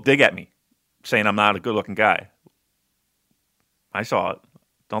taking a little dig at me, saying I'm not a good-looking guy. I saw it.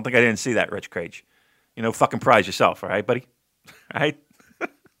 Don't think I didn't see that, Rich Craich. Fucking prize yourself, all right, buddy? All right? All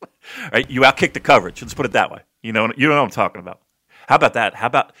right, you outkicked the coverage. Let's put it that way. You know what I'm talking about. How about that? How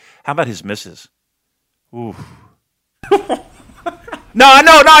about his missus? Ooh. No,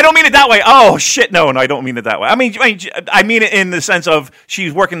 I don't mean it that way. Oh shit, no, I don't mean it that way. I mean it in the sense of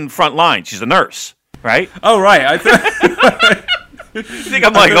she's working front line. She's a nurse, right? Oh right. I you think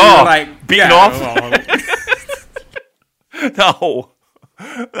I'm like beating off?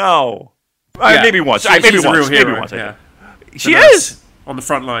 No. Yeah. Maybe once. She's a real hero. Yeah. She is on the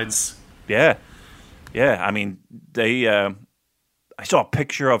front lines. Yeah. I mean, I saw a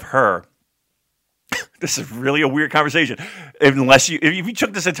picture of her. This is really a weird conversation. If you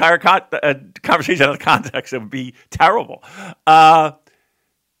took this entire conversation out of context, it would be terrible. I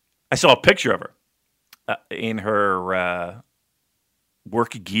saw a picture of her in her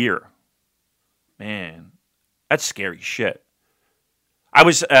work gear. Man, that's scary shit. I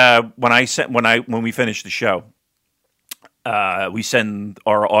was when we finished the show, we send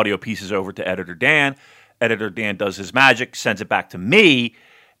our audio pieces over to Editor Dan. Editor Dan does his magic, sends it back to me.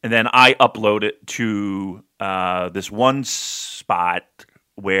 And then I upload it to this one spot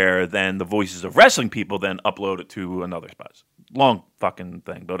where then the Voices of Wrestling people then upload it to another spot. Long fucking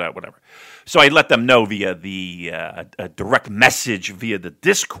thing, but whatever. So I let them know via the a direct message via the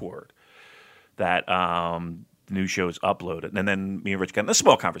Discord that the new show is uploaded. And then me and Rich got in a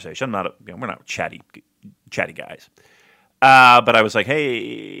small conversation. We're not chatty guys. But I was like,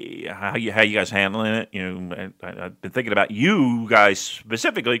 hey, how you guys handling it? I've been thinking about you guys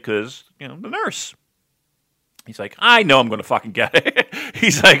specifically because, the nurse. He's like, I know I'm going to fucking get it.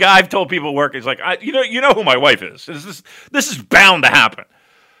 He's like, I've told people at work. He's like, you know who my wife is. This is bound to happen.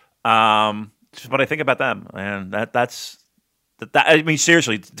 Just what I think about them. And that's I mean,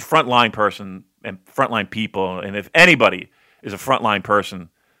 seriously, the frontline person and frontline people. And if anybody is a frontline person,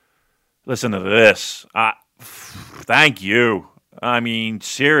 listen to this. Thank you. I mean,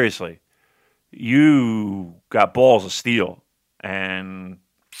 seriously, you got balls of steel, and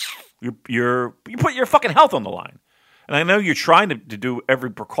you put your fucking health on the line. And I know you're trying to do every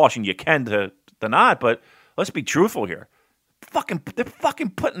precaution you can to not, but let's be truthful here. They're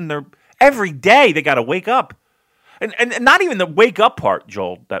fucking putting their every day. They got to wake up, and not even the wake up part,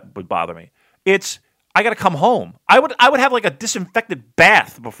 Joel, that would bother me. It's I got to come home. I would have like a disinfected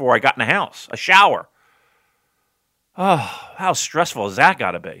bath before I got in the house, a shower. Oh, how stressful has that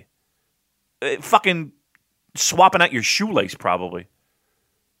got to be? Fucking swapping out your shoelace, probably.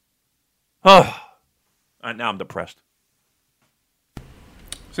 Oh, now I'm depressed.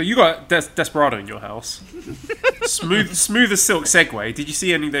 So you got Desperado in your house. smooth as silk segue. Did you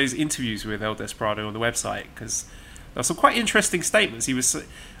see any of those interviews with El Desperado on the website? Because there were some quite interesting statements. He was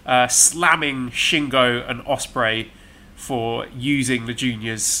slamming Shingo and Ospreay for using the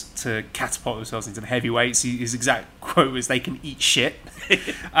juniors to catapult themselves into the heavyweights. His exact quote was, "They can eat shit."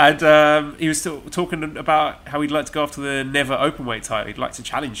 And he was still talking about how he'd like to go after the never openweight title. He'd like to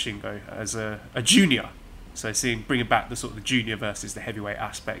challenge Shingo as a junior. So bringing back the sort of the junior versus the heavyweight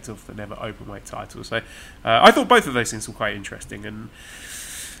aspect of the never openweight title. So I thought both of those things were quite interesting. And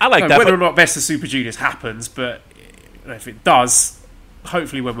I like that. Whether or not Best of Super Juniors happens, but if it does,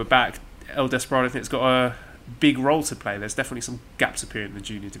 hopefully when we're back, El Desperado, I think, it's got a big role to play. There's definitely some gaps appearing in the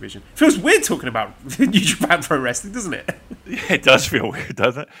junior division. It feels weird talking about New Japan Pro Wrestling, doesn't it? It does feel weird,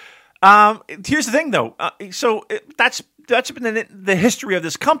 doesn't it? Here's the thing, though. That's been the history of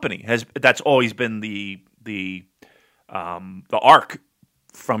this company. That's always been the arc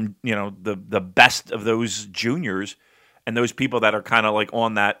from the best of those juniors and those people that are kind of like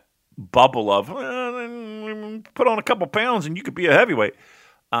on that bubble of put on a couple pounds and you could be a heavyweight.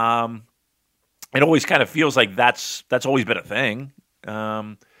 It always kind of feels like that's always been a thing.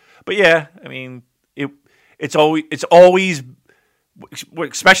 But yeah, I mean, it's always,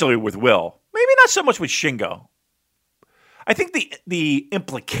 especially with Will, maybe not so much with Shingo. I think the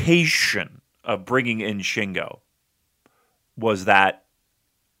implication of bringing in Shingo was that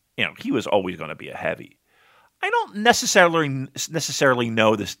he was always going to be a heavy. I don't necessarily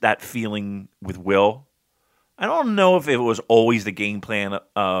know that feeling with Will. I don't know if it was always the game plan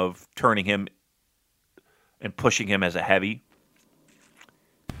of turning him and pushing him as a heavy.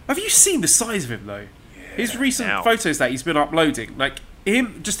 Have you seen the size of him though? His recent photos that he's been uploading, like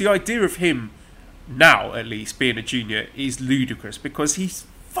him, just the idea of him now at least being a junior is ludicrous because he's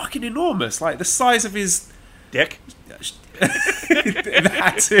fucking enormous. Like the size of his dick.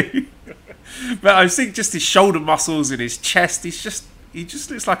 That too. But I think just his shoulder muscles and his chest, he just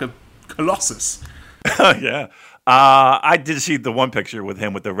looks like a colossus. Yeah. I did see the one picture with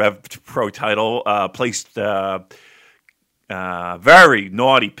him with the Rev Pro title placed. Very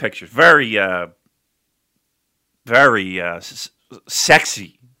naughty pictures. Very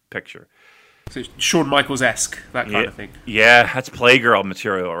sexy picture. So Shawn Michaels-esque, that kind of thing. Yeah, that's Playgirl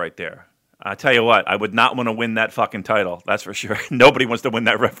material right there. I tell you what, I would not want to win that fucking title. That's for sure. Nobody wants to win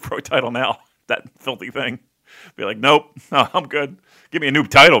that Rev Pro title now. That filthy thing. Be like, nope, no, I'm good. Give me a new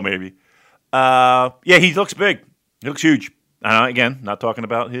title, maybe. Yeah, he looks big. He looks huge. Again, not talking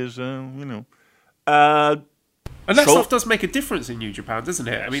about his, And that stuff does make a difference in New Japan, doesn't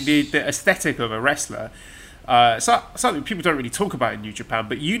it? Yes. I mean, the aesthetic of a wrestler, something people don't really talk about in New Japan,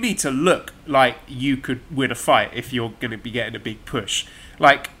 but you need to look like you could win a fight if you're going to be getting a big push.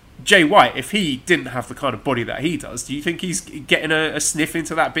 Like Jay White, if he didn't have the kind of body that he does, do you think he's getting a sniff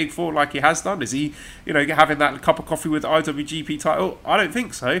into that big four like he has done? Is he, having that cup of coffee with the IWGP title? I don't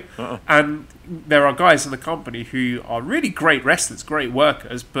think so. And there are guys in the company who are really great wrestlers, great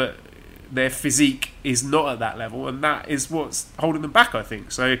workers, but their physique is not at that level, and that is what's holding them back, I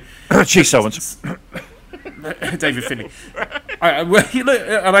think. So, Chase Owens, David Finlay,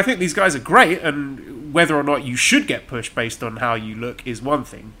 and I think these guys are great, and whether or not you should get pushed based on how you look is one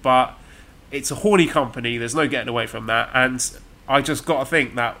thing, but it's a horny company. There's no getting away from that, and I just got to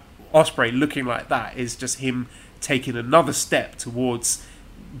think that Ospreay looking like that is just him taking another step towards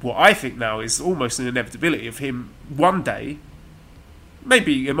what I think now is almost an inevitability of him one day.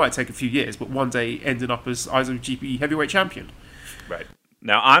 Maybe it might take a few years, but one day ending up as IWGP Heavyweight Champion. Right.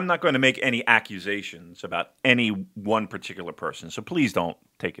 Now, I'm not going to make any accusations about any one particular person, so please don't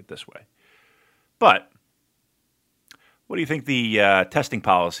take it this way. But what do you think the testing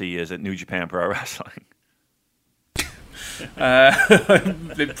policy is at New Japan Pro Wrestling?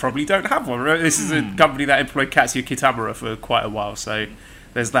 They probably don't have one. Right? This is a company that employed Katsuya Kitamura for quite a while, so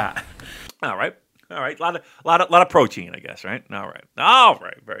there's that. All right. A lot of protein, I guess, right? All right,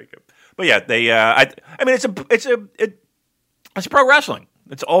 very good. But yeah, they. I mean, it's pro wrestling.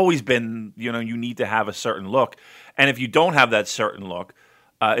 It's always been, you need to have a certain look, and if you don't have that certain look,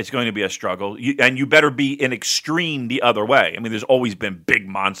 it's going to be a struggle. And you better be in extreme the other way. I mean, there's always been big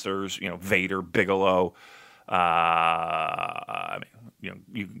monsters, Vader, Bigelow. I mean,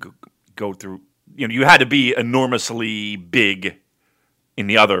 you can go through. You had to be enormously big in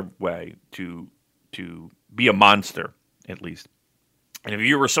the other way to be a monster, at least. And if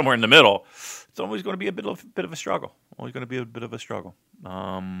you were somewhere in the middle, it's always going to be a bit of a struggle. Always going to be a bit of a struggle.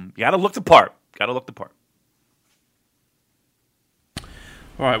 You got to look the part.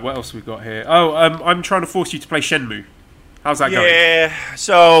 All right, what else we got here? Oh, I'm trying to force you to play Shenmue. How's that going? Yeah.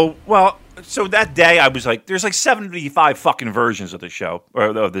 So that day I was like, there's like 75 fucking versions of the show or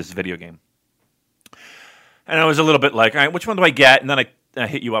of this video game, and I was a little bit like, all right, which one do I get? And then I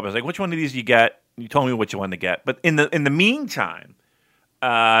hit you up. I was like, which one of these do you get? You told me which one to get. But in the meantime,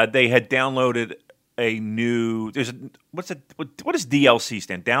 they had downloaded a new. What does DLC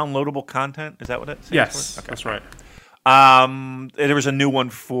stand? Downloadable content? Is that what it stands yes, for? Okay. That's right. There was a new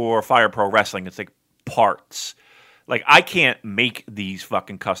one for Fire Pro Wrestling. It's like parts. Like, I can't make these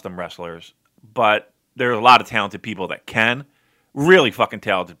fucking custom wrestlers, but there are a lot of talented people that can. Really fucking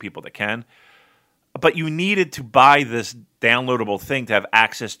talented people that can. But you needed to buy this downloadable thing to have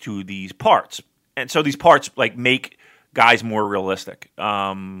access to these parts. And so these parts, like, make guys more realistic.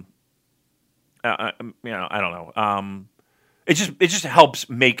 I don't know. It just helps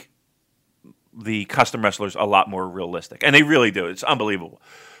make the custom wrestlers a lot more realistic, and they really do. It's unbelievable.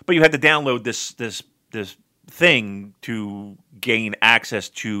 But you had to download this thing to gain access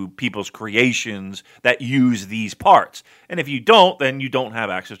to people's creations that use these parts. And if you don't, then you don't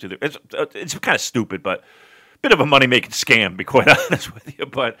have access to them. It's kind of stupid, but a bit of a money-making scam, to be quite honest with you.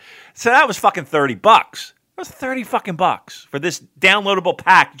 But so that was fucking $30. That was 30 fucking bucks for this downloadable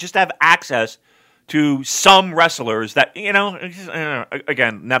pack just to have access to some wrestlers that,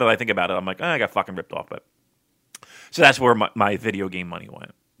 again, now that I think about it, I'm like, I got fucking ripped off. But so that's where my video game money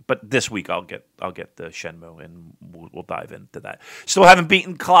went. But this week I'll get the Shenmue, and we'll dive into that. Still haven't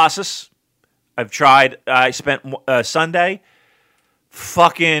beaten Colossus. I've tried. I spent Sunday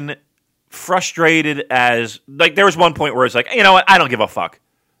fucking frustrated as, like, there was one point where it's like, you know what, I don't give a fuck.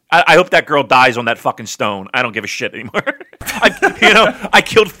 I hope that girl dies on that fucking stone. I don't give a shit anymore. I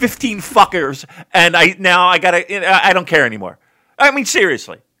killed 15 fuckers, and I don't care anymore. I mean,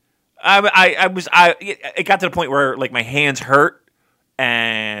 seriously. It got to the point where, like, my hands hurt,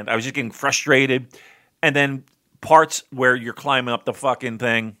 and I was just getting frustrated. And then parts where you're climbing up the fucking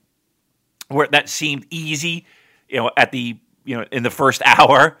thing, where that seemed easy, in the first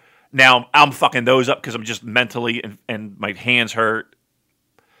hour. Now I'm fucking those up because I'm just mentally and my hands hurt.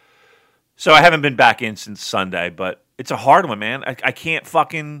 So I haven't been back in since Sunday, but it's a hard one, man. I can't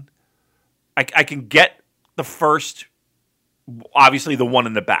fucking... I can get the first... Obviously, the one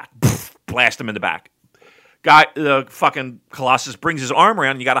in the back. Blast him in the back. The fucking Colossus brings his arm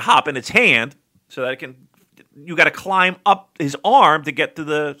around, and you got to hop in its hand so that it can... You got to climb up his arm to get to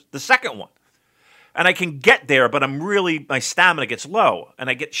the second one. And I can get there, but my stamina gets low, and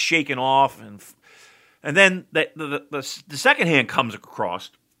I get shaken off, and then the second hand comes across,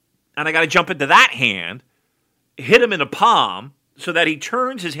 and I got to jump into that hand, hit him in the palm, so that he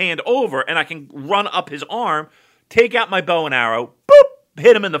turns his hand over, and I can run up his arm, take out my bow and arrow, boop,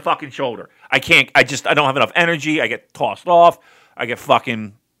 hit him in the fucking shoulder. I don't have enough energy. I get tossed off. I get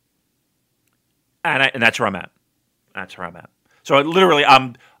fucking, and that's where I'm at. That's where I'm at. So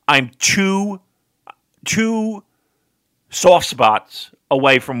I'm two soft spots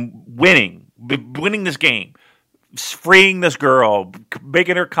away from winning this game, freeing this girl,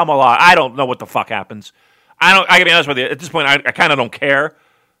 making her come alive. I don't know what the fuck happens. I gotta be honest with you. At this point, I kind of don't care.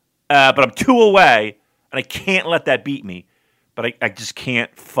 But I'm 2 away, and I can't let that beat me. But I just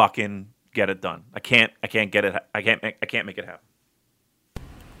can't fucking get it done. I can't get it. I can't make it happen.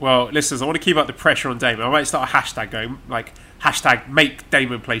 Well, listeners, I want to keep up the pressure on Damon. I might start a hashtag going, like, hashtag make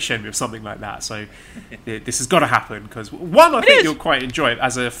Damon play Shenmue or something like that. So this has got to happen because, one, I think you'll quite enjoy it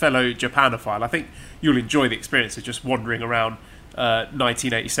as a fellow Japanophile. I think you'll enjoy the experience of just wandering around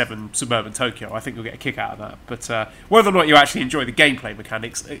 1987 suburban Tokyo. I think you'll get a kick out of that. But whether or not you actually enjoy the gameplay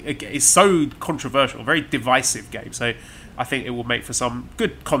mechanics, it's so controversial, a very divisive game. So I think it will make for some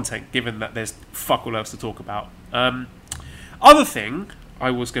good content, given that there's fuck all else to talk about. Other thing I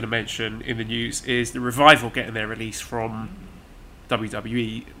was going to mention in the news is the Revival getting their release from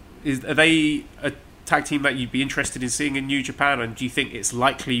WWE. Are they a tag team that you'd be interested in seeing in New Japan, and do you think it's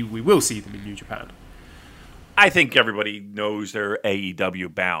likely we will see them in New Japan? I think everybody knows they're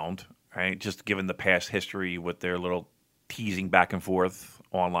AEW bound, right? Just given the past history with their little teasing back and forth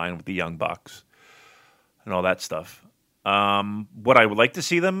online with the Young Bucks and all that stuff. Would I would like to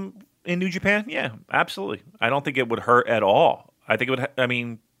see them in New Japan? Yeah, absolutely. I don't think it would hurt at all. I think it would. I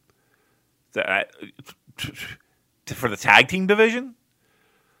mean, for the tag team division,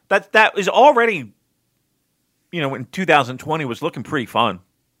 that is already, in 2020 was looking pretty fun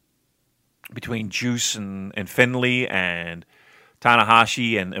between Juice and Finlay and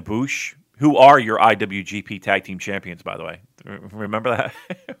Tanahashi and Ibushi, who are your IWGP Tag Team Champions, by the way. Remember that,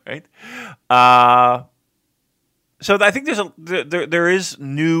 right? So I think there is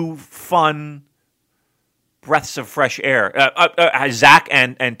new, fun breaths of fresh air. Zach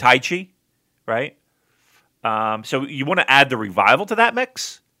and Taichi, right? So you want to add the Revival to that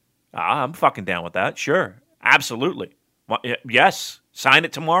mix? I'm fucking down with that. Sure, absolutely. Yes, sign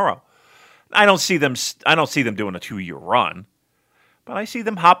it tomorrow. I don't see them doing a 2-year run, but I see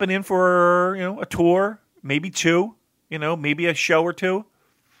them hopping in for a tour, maybe 2, maybe a show or 2.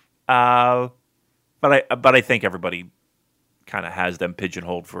 But I think everybody kind of has them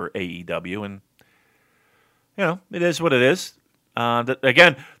pigeonholed for AEW, and it is what it is. That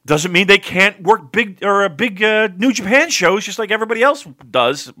again doesn't mean they can't work big New Japan shows just like everybody else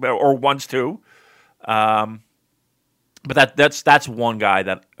does or wants to. But that's one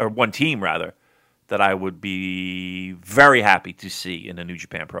team rather that I would be very happy to see in the New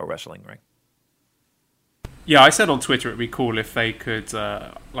Japan Pro Wrestling ring. Yeah, I said on Twitter it'd be cool if they could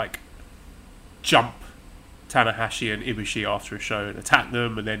jump Tanahashi and Ibushi after a show and attack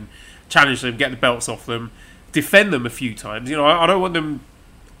them and then challenge them, get the belts off them, defend them a few times. I don't want them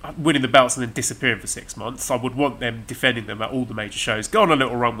winning the belts and then disappearing for 6 months. I would want them defending them at all the major shows, go on a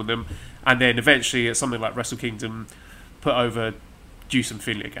little run with them, and then eventually at something like Wrestle Kingdom put over Juice and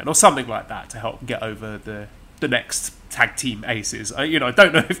Finlay again, or something like that to help get over the next tag team aces. I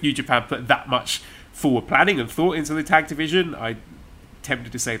don't know if New Japan put that much forward planning and thought into the tag division. I'm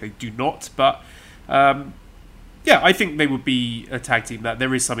tempted to say they do not, but I think they would be a tag team that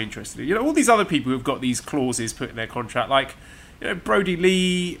there is some interest in. All these other people who've got these clauses put in their contract, like Brody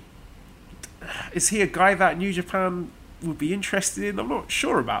Lee, is he a guy that New Japan would be interested in? I'm not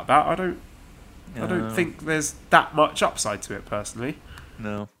sure about that. I don't think there's that much upside to it personally.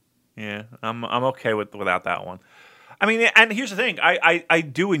 No, yeah, I'm okay without that one. I mean, and here's the thing: I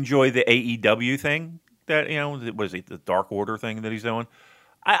do enjoy the AEW thing that what is it, the Dark Order thing that he's doing.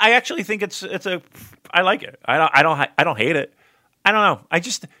 I actually think I like it. I don't hate it. I don't know.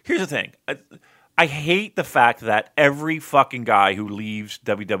 Here's the thing: I hate the fact that every fucking guy who leaves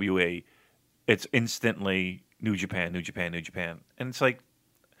WWE, it's instantly New Japan, New Japan, New Japan, and it's like.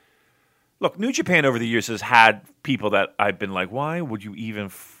 Look, New Japan over the years has had people that I've been like, why would you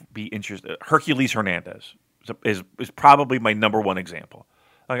even be interested? Hercules Hernandez is probably my number one example.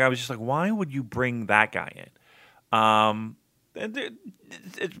 Like I was just like, why would you bring that guy in? And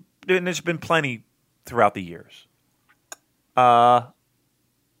there's been plenty throughout the years. I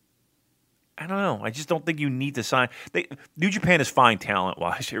don't know. I just don't think you need to sign. New Japan is fine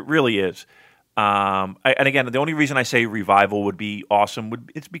talent-wise. It really is. And again, the only reason I say Revival would be awesome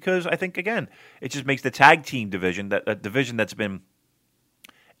it's because I think again it just makes the tag team division a division that's been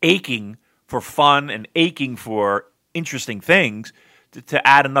aching for fun and aching for interesting things to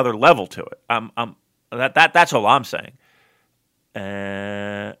add another level to it. That's all I'm saying.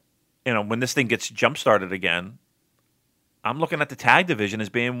 When this thing gets jump started again, I'm looking at the tag division as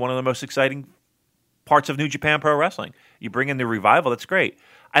being one of the most exciting parts of New Japan Pro Wrestling. You bring in the Revival, that's great.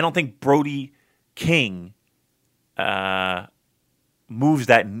 I don't think Brody King moves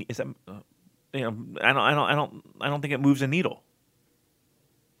that. I don't think it moves a needle.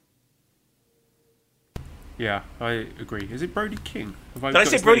 Yeah, I agree. Is it Brody King? Did I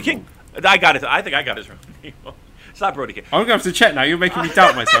say Brody King? I got it. I think I got his wrong. It's not Brody King. I'm going to have to check now. You're making me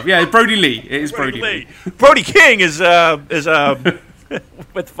doubt myself. Yeah, it's Brody Lee. It is Brody Lee. Brody King is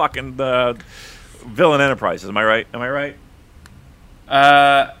with fucking Villain Enterprises. Am I right?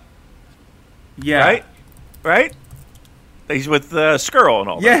 Yeah. Right? He's with Skrull and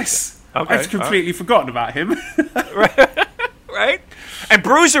all that. Yes. Okay. I've completely forgotten about him. Right? And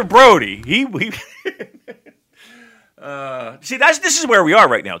Bruiser Brody, he see, this is where we are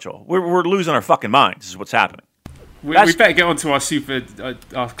right now, Joel. We're losing our fucking minds. This is what's happening. We better get on to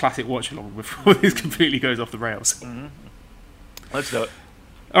our classic watch-along before this completely goes off the rails. Mm-hmm. Let's do it.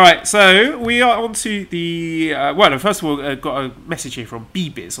 All right, so we are on to the... first of all, got a message here from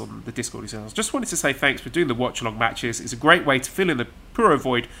B-Biz on the Discord. He says, just wanted to say thanks for doing the watch-along matches. It's a great way to fill in the Puro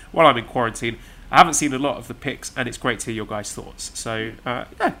void while I'm in quarantine. I haven't seen a lot of the picks, and it's great to hear your guys' thoughts. So,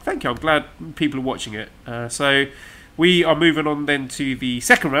 thank you. I'm glad people are watching it. So, we are moving on then to the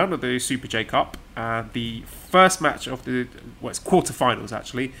second round of the Super J Cup. The first match of it's quarterfinals,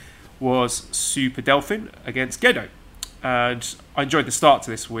 actually, was Super Delfin against Gedo. And I enjoyed the start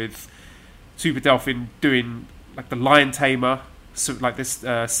to this with Super Delfin doing like the Lion Tamer, so like this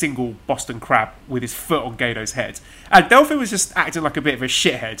single Boston Crab with his foot on Gedo's head. And Delfin was just acting like a bit of a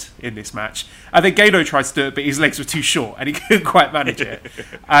shithead in this match. And then Gedo tried to do it, but his legs were too short and he couldn't quite manage it.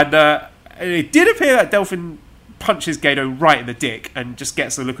 And it did appear that Delfin punches Gedo right in the dick and just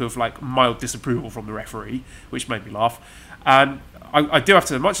gets a look of like mild disapproval from the referee, which made me laugh. And I do have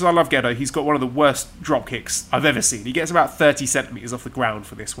to, much as I love Gedo, he's got one of the worst drop kicks I've ever seen. He gets about 30 centimetres off the ground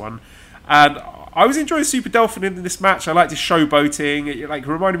for this one. And I was enjoying Super Delphin in this match. I liked his showboating. It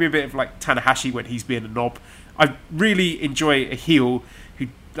reminded me a bit of like Tanahashi when he's being a knob. I really enjoy a heel who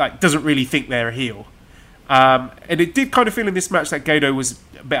doesn't really think they're a heel. And it did kind of feel in this match that Gedo was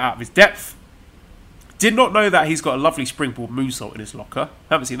a bit out of his depth. Did not know that he's got a lovely springboard moonsault in his locker.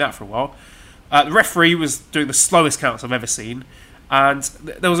 Haven't seen that for a while. The referee was doing the slowest counts I've ever seen. And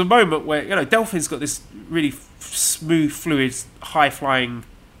there was a moment where, Delphin's got this really smooth, fluid, high-flying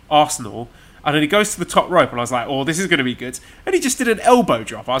arsenal. And then he goes to the top rope, and I was like, oh, this is going to be good. And he just did an elbow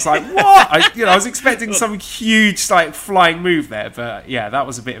drop. I was like, what? I was expecting some huge, flying move there. But, yeah, that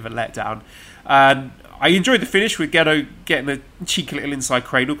was a bit of a letdown. And I enjoyed the finish with Gedo getting the cheeky little inside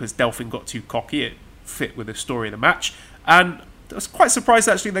cradle because Delphin got too cocky. It fit with the story of the match. And I was quite surprised,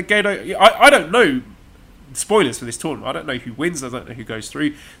 actually, that Gedo... I don't know... Spoilers for this tournament. I don't know who wins. I don't know who goes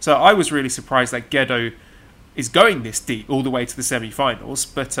through. So I was really surprised that Gedo is going this deep all the way to the semi-finals.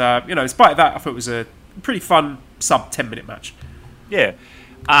 But, in spite of that, I thought it was a pretty fun sub-10-minute match. Yeah.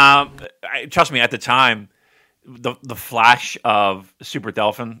 Trust me, at the time, the flash of Super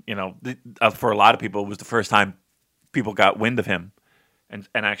Delphin, for a lot of people, it was the first time people got wind of him and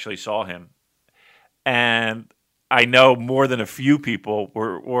actually saw him. And I know more than a few people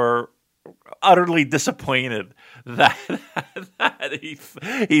were utterly disappointed that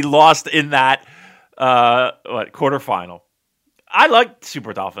he lost in that quarterfinal. I like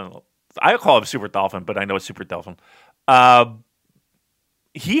Super Dolphin. I call him Super Dolphin, but I know it's Super Dolphin.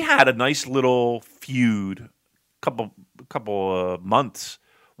 He had a nice little feud, couple months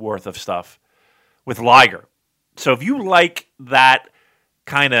worth of stuff with Liger. So if you like that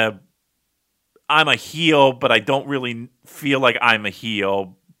kind of, I'm a heel, but I don't really feel like I'm a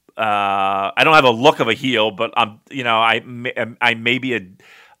heel. I don't have a look of a heel, but I may be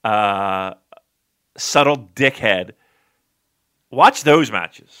a subtle dickhead. Watch those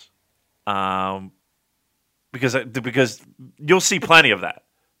matches, because you'll see plenty of that.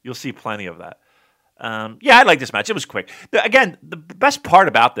 Yeah, I like this match. It was quick. Again, the best part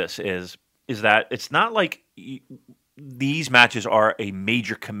about this is that it's not like these matches are a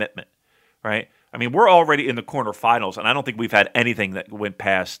major commitment, right? I mean, we're already in the quarterfinals, and I don't think we've had anything that went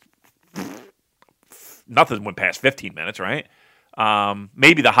past. Nothing went past 15 minutes, right?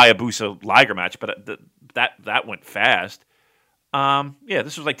 Maybe the Hayabusa Liger match, but that went fast. Yeah,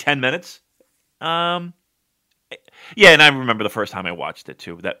 this was like 10 minutes. Yeah, and I remember the first time I watched it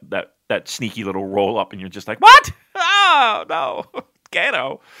too. That sneaky little roll up, and you're just like, "What? Oh no,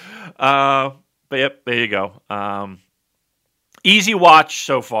 Gedo." But yep, there you go. Easy watch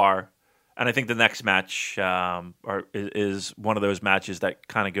so far. And I think the next match is one of those matches that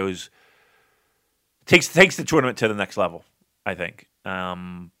kind of takes the tournament to the next level, I think.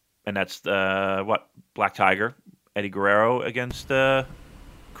 And that's Black Tiger, Eddie Guerrero against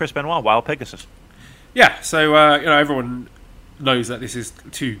Chris Benoit, Wild Pegasus. Yeah, so everyone knows that this is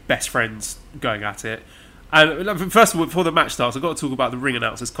two best friends going at it. And first of all, before the match starts, I've got to talk about the ring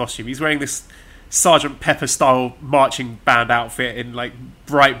announcer's costume. He's wearing this Sergeant Pepper style marching band outfit in like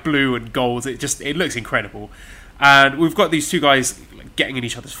bright blue and gold. It looks incredible. And we've got these two guys getting in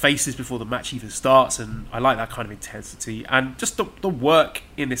each other's faces before the match even starts, and I like that kind of intensity. And just the work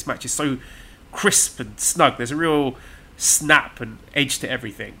in this match is so crisp and snug. There's a real snap and edge to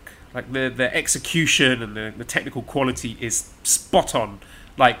everything. Like the execution and the technical quality is spot on.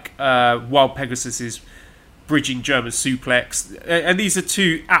 Like Wild Pegasus's bridging German suplex, and these are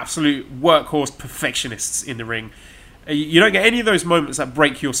two absolute workhorse perfectionists in the ring. You don't get any of those moments that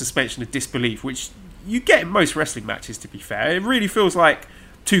break your suspension of disbelief, which you get in most wrestling matches, to be fair. It really feels like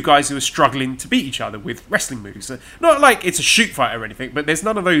two guys who are struggling to beat each other with wrestling moves. Not like it's a shoot fight or anything, but there's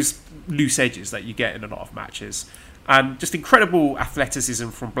none of those loose edges that you get in a lot of matches. And just incredible athleticism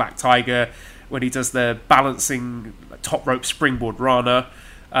from Black Tiger when he does the balancing top rope springboard Rana.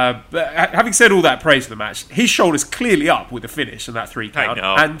 But having said all that praise for the match, his shoulder's clearly up with the finish and that 3 count. I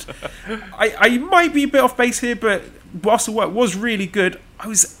know. And I might be a bit off base here, but whilst the work was really good, I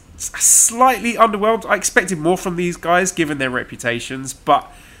was slightly underwhelmed. I expected more from these guys given their reputations,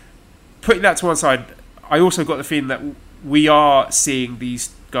 but putting that to one side, I also got the feeling that we are seeing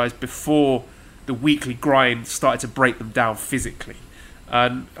these guys before the weekly grind started to break them down physically.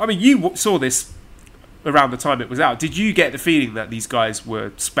 And I mean, you saw this around the time it was out. Did you get the feeling that these guys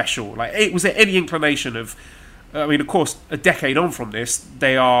were special? Was there any inclination of... I mean, of course, a decade on from this,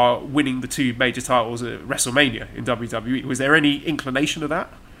 they are winning the 2 major titles at WrestleMania in WWE. Was there any inclination of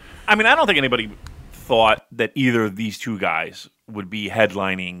that? I mean, I don't think anybody thought that either of these two guys would be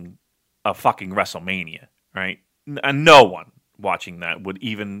headlining a fucking WrestleMania, right? And no one watching that would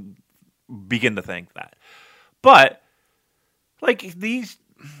even begin to think that. But like these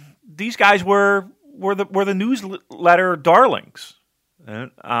guys were the newsletter darlings.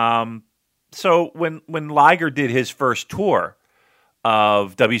 So when Liger did his first tour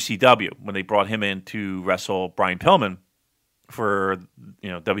of WCW, when they brought him in to wrestle Brian Pillman for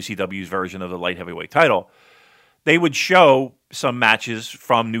WCW's version of the light heavyweight title, they would show some matches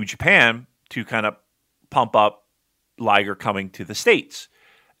from New Japan to kind of pump up Liger coming to the States.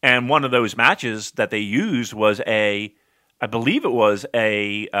 And one of those matches that they used was I believe it was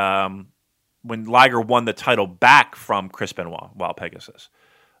when Liger won the title back from Chris Benoit, Wild Pegasus.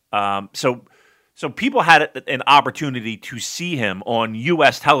 So people had an opportunity to see him on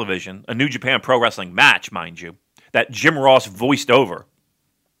U.S. television, a New Japan Pro Wrestling match, mind you, that Jim Ross voiced over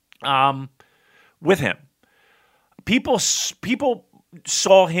with him. People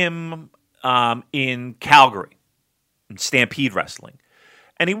saw him in Calgary, in Stampede Wrestling.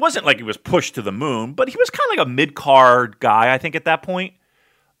 And he wasn't like he was pushed to the moon, but he was kind of like a mid-card guy, I think, at that point.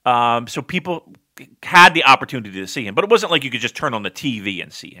 So people had the opportunity to see him, but it wasn't like you could just turn on the TV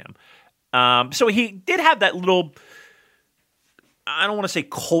and see him. So he did have that little, I don't want to say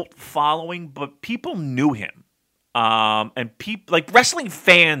cult following, but people knew him. And people, like wrestling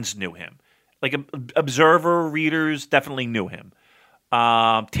fans knew him. Like observer readers definitely knew him.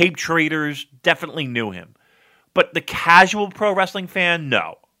 Tape traders definitely knew him. But the casual pro wrestling fan,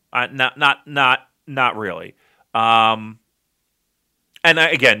 no, not really. And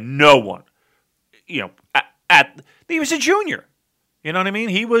again, no one, he was a junior. You know what I mean?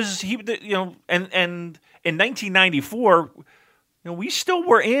 And in 1994, we still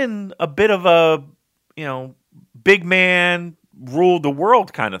were in a bit of a, big man ruled the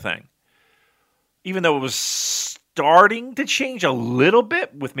world kind of thing. Even though it was starting to change a little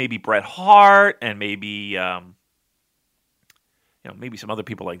bit with maybe Bret Hart and maybe, maybe some other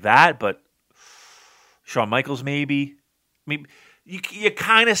people like that, but Shawn Michaels maybe. I mean, you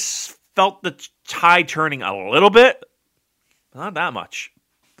kind of felt the tide turning a little bit, not that much.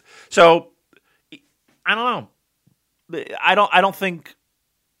 So I don't know. I don't think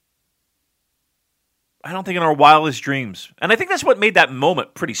in our wildest dreams, and I think that's what made that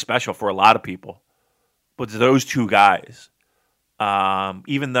moment pretty special for a lot of people, was those two guys.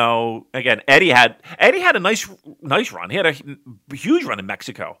 Even though, again, Eddie had a nice run. He had a huge run in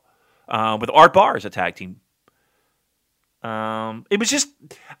Mexico with Art Barr as a tag team. It was just,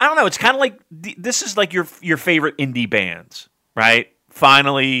 I don't know. It's kind of like this is like your favorite indie bands, right?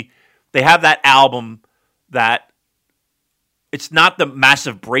 Finally, they have that album that it's not the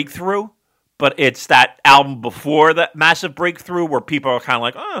massive breakthrough, but it's that album before that massive breakthrough where people are kind of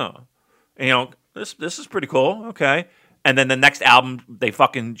like, oh, this is pretty cool, okay. And then the next album, they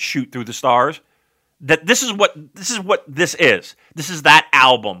fucking shoot through the stars. This is what this is. This is that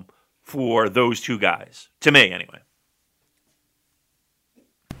album for those two guys, to me, anyway.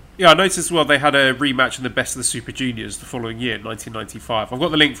 Yeah, I noticed as well they had a rematch in the Best of the Super Juniors the following year, 1995. I've got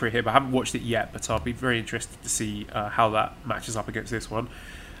the link for it here, but I haven't watched it yet. But I'll be very interested to see how that matches up against this one.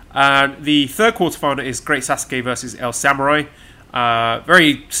 And the third quarterfinal is Great Sasuke versus El Samurai.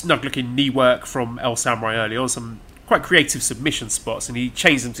 Very snug-looking knee work from El Samurai early on. Some quite creative submission spots, and he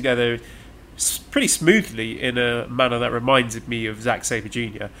chains them together pretty smoothly in a manner that reminded me of Zack Sabre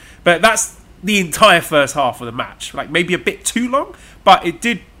Jr. But that's the entire first half of the match. Like, maybe a bit too long, but it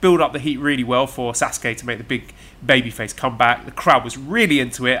did build up the heat really well for Sasuke to make the big babyface comeback. The crowd was really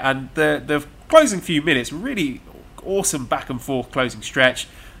into it, and the closing few minutes, really awesome back and forth closing stretch,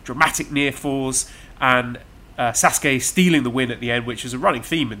 dramatic near falls, and Sasuke stealing the win at the end, which is a running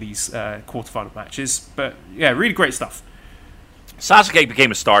theme in these quarterfinal matches. But yeah, really great stuff. Sasuke became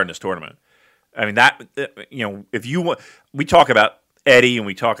a star in this tournament. I mean, that, if you want, we talk about Eddie and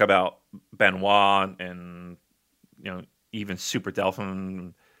we talk about Benoit and, even Super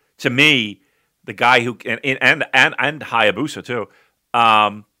Delphine. To me, the guy who, and Hayabusa too,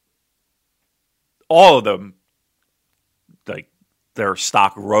 all of them, like, their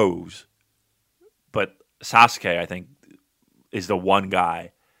stock rose. But Sasuke, I think, is the one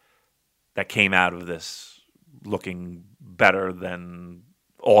guy that came out of this looking better than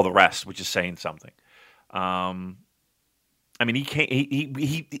all the rest, which is saying something. I mean,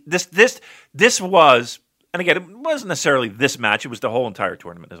 this was, and again, it wasn't necessarily this match; it was the whole entire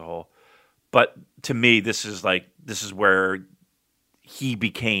tournament as a whole. But to me, this is where he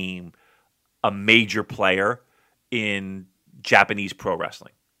became a major player in Japanese pro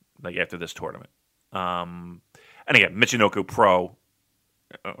wrestling, like after this tournament. And again, Michinoku Pro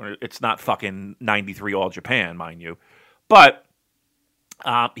It's not fucking 93 All Japan, mind you. But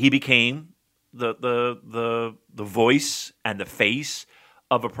he became the voice and the face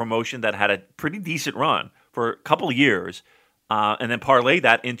of a promotion that had a pretty decent run for a couple of years, and then parlayed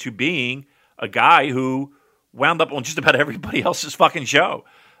that into being a guy who wound up on just about everybody else's fucking show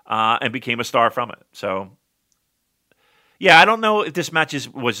and became a star from it. So, yeah, I don't know if this match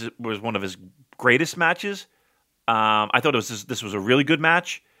was one of his greatest matches. I thought this was a really good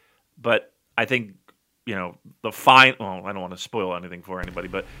match, but I think the fine. Well, I don't want to spoil anything for anybody,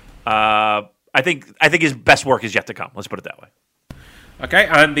 but I think his best work is yet to come. Let's put it that way. Okay,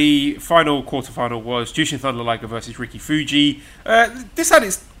 and the final quarterfinal was Jushin Thunder Liger versus Ricky Fuji. This had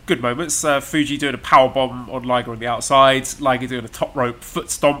its good moments. Fuji doing a powerbomb on Liger on the outside, Liger doing a top rope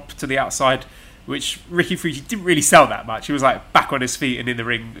foot stomp to the outside, which Ricky Fuji didn't really sell that much. He was like back on his feet and in the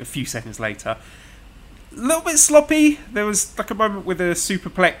ring a few seconds later. A little bit sloppy. There was like a moment with a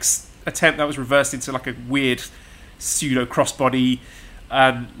superplex attempt that was reversed into like a weird pseudo crossbody,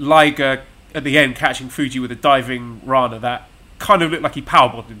 and Liger at the end catching Fuji with a diving Rana that kind of looked like he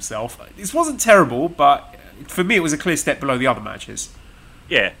powerbombed himself. This wasn't terrible, but for me it was a clear step below the other matches.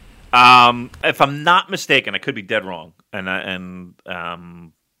 Yeah. If I'm not mistaken, I could be dead wrong, and I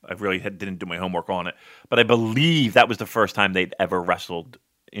really didn't do my homework on it, but I believe that was the first time they'd ever wrestled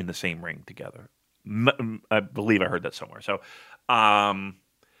in the same ring together. I believe I heard that somewhere. So, yeah,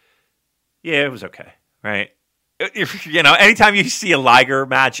 it was okay, right? Anytime you see a Liger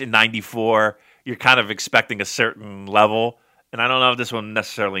match in '94, you're kind of expecting a certain level, and I don't know if this one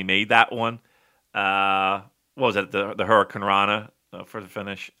necessarily made that one. What was it? The Hurricane Rana for the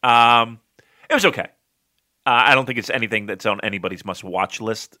finish. It was okay. I don't think it's anything that's on anybody's must-watch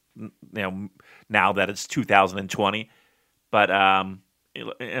list. Now that it's 2020, but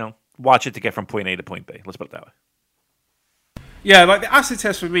watch it to get from point A to point B. Let's put it that way. Yeah, like the acid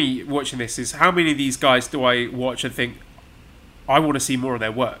test for me watching this is how many of these guys do I watch and think I want to see more of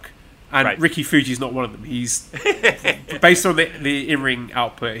their work? And right. Ricky Fuji's not one of them. He's based on the in-ring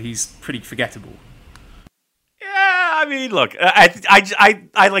output, he's pretty forgettable. Yeah, I mean, look,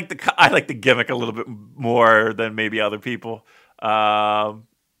 I like the gimmick a little bit more than maybe other people. I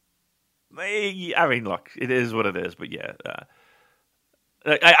mean, look, it is what it is, but yeah.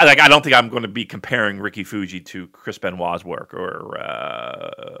 I don't think I'm going to be comparing Ricky Fuji to Chris Benoit's work or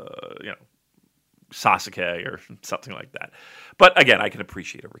Sasuke or something like that. But again, I can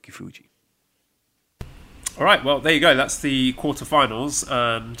appreciate a Ricky Fuji. All right, well, there you go. That's the quarterfinals,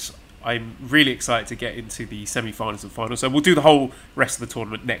 and I'm really excited to get into the semi-finals and finals. So we'll do the whole rest of the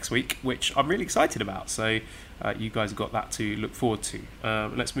tournament next week, which I'm really excited about. So you guys have got that to look forward to.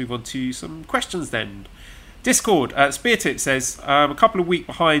 Let's move on to some questions then. Discord, Speartip says, a couple of weeks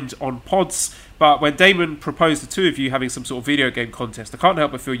behind on pods, but when Damon proposed the two of you having some sort of video game contest, I can't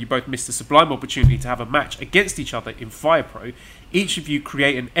help but feel you both missed a sublime opportunity to have a match against each other in FirePro. Each of you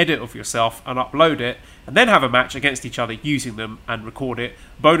create an edit of yourself and upload it, and then have a match against each other using them and record it.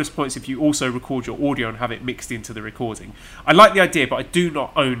 Bonus points if you also record your audio and have it mixed into the recording. I like the idea, but I do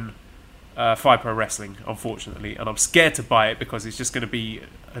not own FirePro Wrestling, unfortunately, and I'm scared to buy it because it's just going to be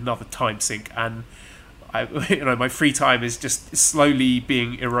another time sink, and my free time is just slowly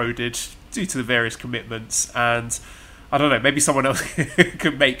being eroded due to the various commitments, and I don't know, maybe someone else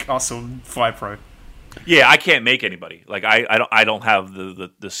could make us on FirePro. Yeah, I can't make anybody. Like I don't have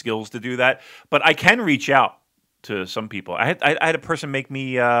the skills to do that, but I can reach out to some people. I had a person make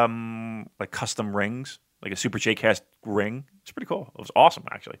me like custom rings, like a Super J-Cast ring. It's pretty cool. It was awesome,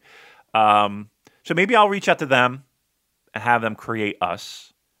 actually. So maybe I'll reach out to them and have them create us.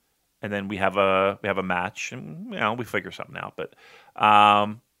 And then we have a match, and we figure something out. But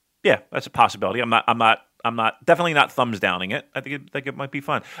yeah, that's a possibility. I'm not definitely not thumbs downing it. I think it might be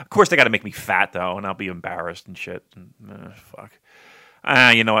fun. Of course, they got to make me fat though, and I'll be embarrassed and shit. And, fuck.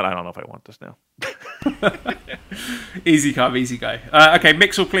 You know what? I don't know if I want this now. Easy come, easy go. Okay,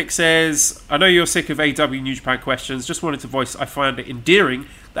 Mixel says, I know you're sick of AEW New Japan questions. Just wanted to voice I find it endearing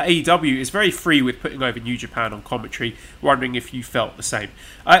that AEW is very free with putting over New Japan on commentary. Wondering if you felt the same.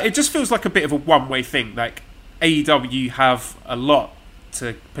 It just feels like a bit of a one-way thing. Like AEW have a lot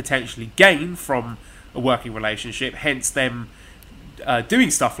to potentially gain from a working relationship, hence them doing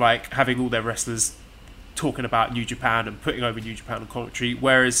stuff like having all their wrestlers talking about New Japan and putting over New Japan on commentary,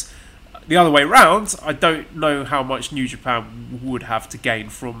 whereas the other way around, I don't know how much New Japan would have to gain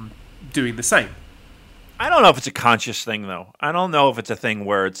from doing the same. I don't know if it's a conscious thing, though. I don't know if it's a thing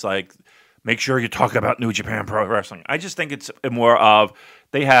where it's like, make sure you talk about New Japan Pro Wrestling. I just think it's more of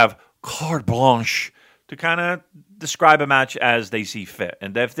they have carte blanche to kind of describe a match as they see fit.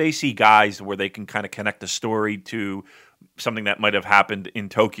 And if they see guys where they can kind of connect the story to something that might have happened in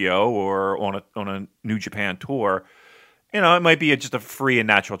Tokyo or on a New Japan tour, it might be just a free and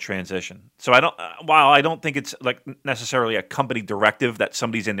natural transition. So while I don't think it's like necessarily a company directive that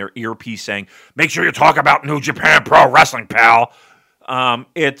somebody's in their earpiece saying, make sure you talk about New Japan Pro Wrestling, pal.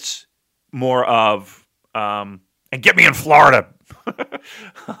 It's more of, and get me in Florida.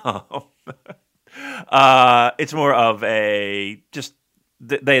 It's more of a just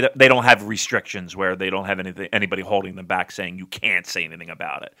they don't have restrictions where they don't have anybody holding them back saying you can't say anything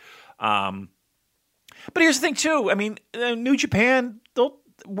about it. But here's the thing too. I mean, New Japan,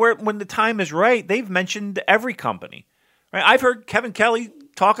 when the time is right, they've mentioned every company. Right? I've heard Kevin Kelly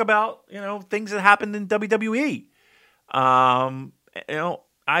talk about things that happened in WWE.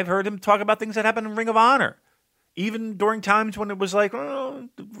 I've heard him talk about things that happened in Ring of Honor, even during times when it was like, the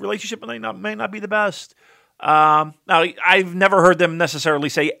relationship may not be the best. Now, I've never heard them necessarily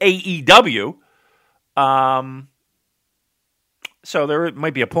say AEW. So there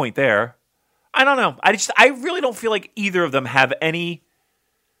might be a point there. I don't know. I really don't feel like either of them have any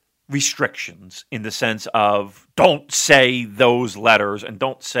restrictions in the sense of don't say those letters and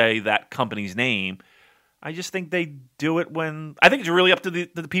don't say that company's name. I just think they do it I think it's really up to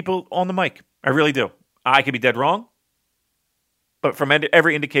the people on the mic. I really do. I could be dead wrong, but from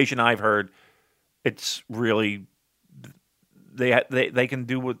every indication I've heard, it's really they can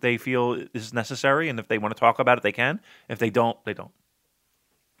do what they feel is necessary, and if they want to talk about it, they can. If they don't, they don't.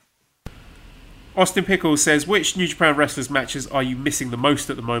 Austin Pickles says, which New Japan wrestlers matches are you missing the most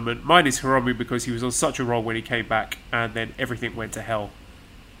at the moment? Mine is Hiromu because he was on such a roll when he came back, and then everything went to hell.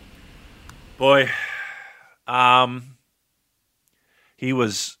 Boy, he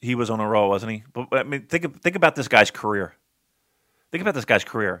was on a roll, wasn't he? But I mean, think about this guy's career. Think about this guy's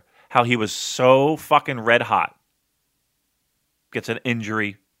career. How he was so fucking red hot. Gets an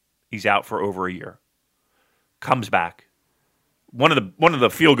injury, he's out for over a year. Comes back. One of the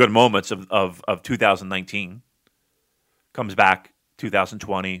feel good moments of 2019. Comes back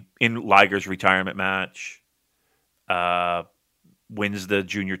 2020 in Liger's retirement match. Wins the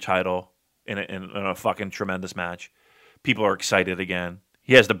junior title in a fucking tremendous match. People are excited again.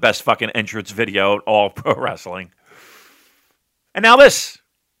 He has the best fucking entrance video in all pro wrestling. And now this.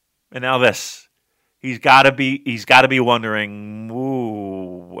 He's got to be wondering,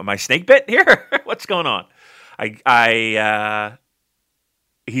 ooh, am I snake bit here? What's going on?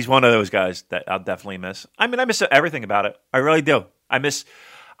 He's one of those guys that I'll definitely miss. I mean, I miss everything about it. I really do. I miss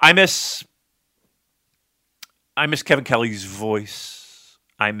Kevin Kelly's voice.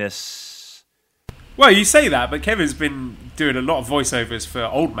 Well, you say that, but Kevin's been doing a lot of voiceovers for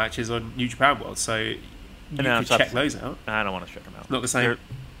old matches on New Japan World, so you could check those out. I don't want to check them out. Not the same.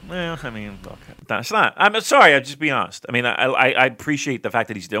 Well, I mean, look, it's not. I'm sorry. I'm just being honest. I mean, I appreciate the fact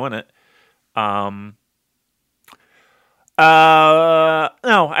that he's doing it. No, I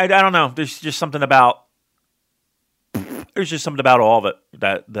don't know. There's just something about all of it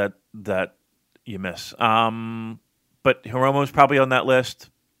that you miss. But Hiromu's probably on that list.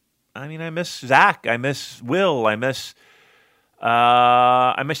 I mean, I miss Zach. I miss Will. I miss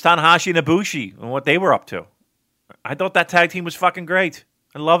Tanahashi and Ibushi and what they were up to. I thought that tag team was fucking great.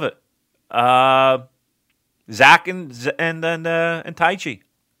 I love it. Zach and Taichi.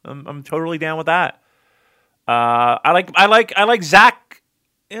 I'm totally down with that. I like Zach.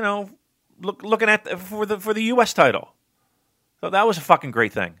 Looking at for the U.S. title. So that was a fucking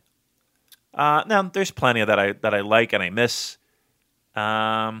great thing. Now there's plenty of that I like and I miss.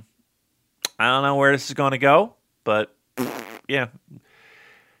 I don't know where this is going to go, but yeah.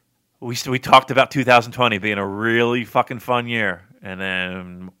 We talked about 2020 being a really fucking fun year, and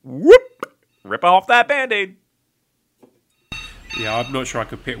then whoop, rip off that Band-Aid. Yeah, I'm not sure I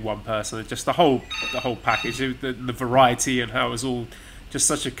could pick one person. Just the whole package, the variety, and how it was all just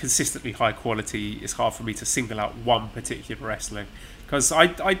such a consistently high quality. It's hard for me to single out one particular wrestling because I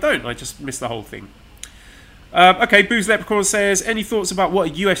just miss the whole thing. Okay, Booze Leprechaun says, any thoughts about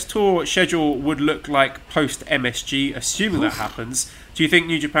what a US tour schedule would look like post MSG, assuming that happens? Do you think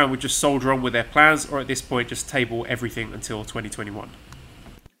New Japan would just soldier on with their plans, or at this point just table everything until 2021?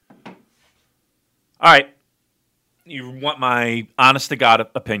 All right. You want my honest-to-God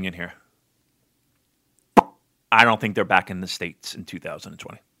opinion here. I don't think they're back in the States in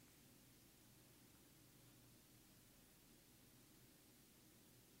 2020.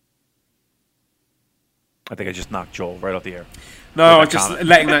 I think I just knocked Joel right off the air. No, I'm just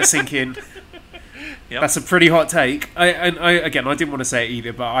letting that sink in. Yep. That's a pretty hot take. I didn't want to say it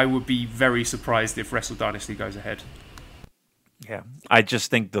either, but I would be very surprised if Wrestle Dynasty goes ahead. Yeah, I just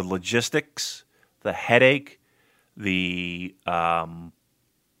think the logistics, the headache, the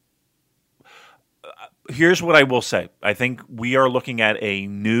here's what I will say. I think we are looking at a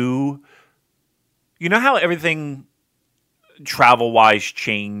new. You know how everything travel-wise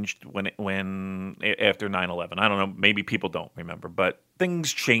changed when after 9/11. I don't know. Maybe people don't remember, but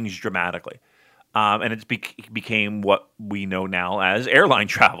things changed dramatically, and it became what we know now as airline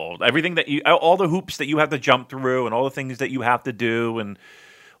travel. Everything all the hoops that you have to jump through, and all the things that you have to do, and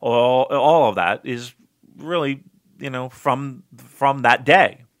all of that is really from that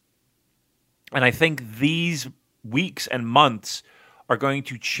day. And I think these weeks and months are going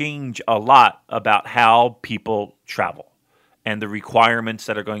to change a lot about how people travel and the requirements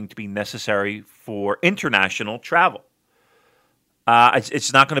that are going to be necessary for international travel.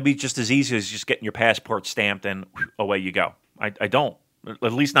 It's not going to be just as easy as just getting your passport stamped and away you go. I don't,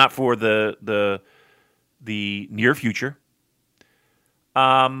 at least not for the near future.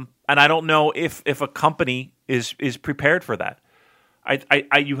 And I don't know if a company is prepared for that.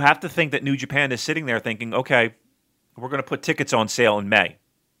 You have to think that New Japan is sitting there thinking, okay, we're going to put tickets on sale in May.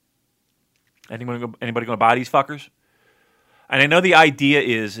 Anybody going to buy these fuckers? And I know the idea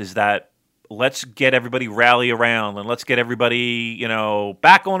is that let's get everybody rally around and let's get everybody,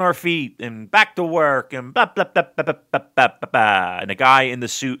 back on our feet and back to work and blah, blah, blah, blah, blah, blah, blah, blah. And a guy in the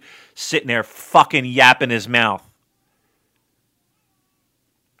suit sitting there fucking yapping his mouth.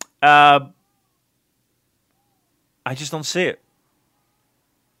 I just don't see it.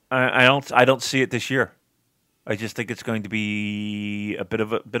 I don't see it this year. I just think it's going to be a bit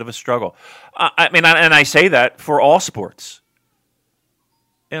of a struggle. I say that for all sports.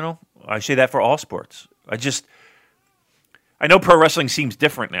 I say that for all sports. I know pro wrestling seems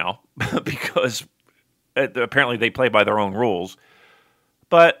different now because apparently they play by their own rules.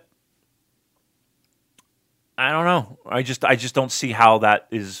 But I don't know. I just don't see how that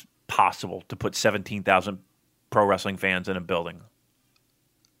is possible to put 17,000 pro wrestling fans in a building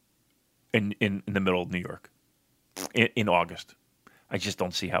in the middle of New York in August. I just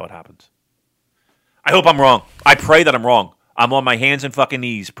don't see how it happens. I hope I'm wrong. I pray that I'm wrong. I'm on my hands and fucking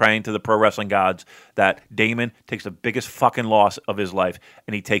knees praying to the pro wrestling gods that Damon takes the biggest fucking loss of his life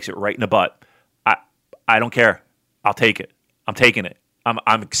and he takes it right in the butt. I don't care. I'll take it. I'm taking it. I'm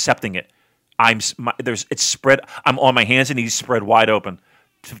accepting it. It's spread. I'm on my hands and knees spread wide open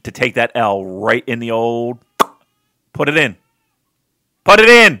to take that L right in the old. Put it in. Put it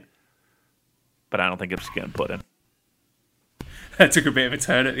in. But I don't think it's getting put in. That took a bit of a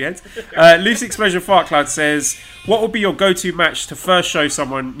turn at the end. Loose Explosion Farcloud says, what would be your go-to match to first show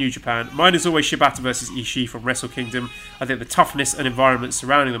someone New Japan? Mine is always Shibata versus Ishii from Wrestle Kingdom. I think the toughness and environment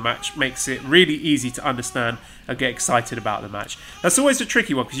surrounding the match makes it really easy to understand and get excited about the match. That's always a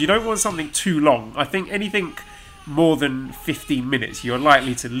tricky one because you don't want something too long. I think anything more than 15 minutes, you're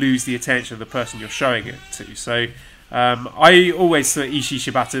likely to lose the attention of the person you're showing it to. So I always thought Ishii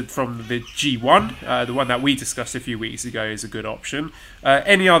Shibata from the G1, the one that we discussed a few weeks ago, is a good option.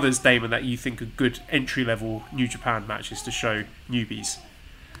 Any others, Damon, that you think are good entry-level New Japan matches to show newbies?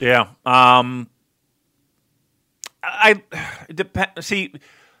 Yeah. I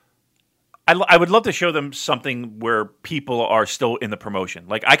would love to show them something where people are still in the promotion.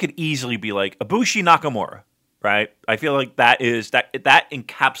 Like, I could easily be like Ibushi Nakamura, right? I feel like that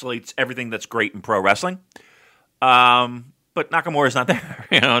encapsulates everything that's great in pro wrestling. But Nakamura's not there,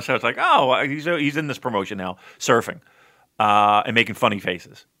 so it's like, oh, he's in this promotion now, surfing, and making funny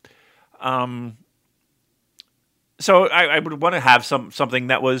faces. So I would want to have something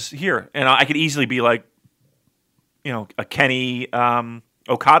that was here, and I could easily be like, a Kenny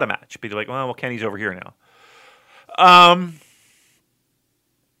Okada match. Be like, well, Kenny's over here now.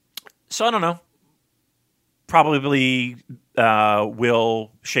 So I don't know. Probably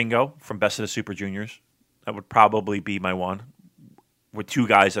Will Shingo from Best of the Super Juniors. That would probably be my one, with two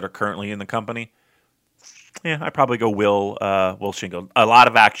guys that are currently in the company. Yeah, I'd probably go Will Shingo. A lot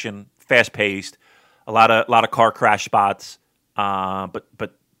of action, fast paced, a lot of car crash spots,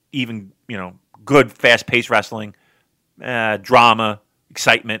 but even good fast paced wrestling, drama,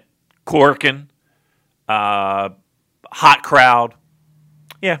 excitement, Corkin, hot crowd.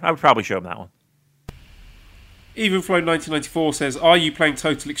 Yeah, I would probably show him that one. Evenflow 1994 says, are you playing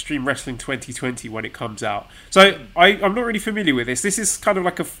Total Extreme Wrestling 2020 when it comes out? So I'm not really familiar with this. This is kind of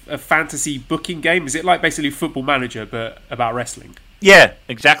like a fantasy booking game. Is it like basically Football Manager but about wrestling? Yeah,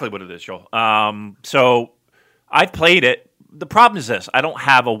 exactly what it is, Joel. So I've played it. The problem is this. I don't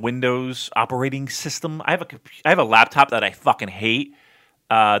have a Windows operating system. I have a laptop that I fucking hate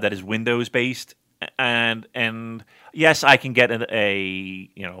that is Windows based. And yes, I can get I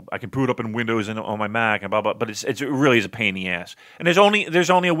can boot up in Windows and on my Mac and blah blah, but it really is a pain in the ass. And there's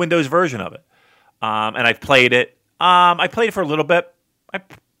only a Windows version of it. And I've played it. I played it for a little bit.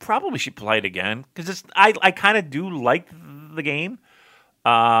 probably should play it again because I kind of do like the game.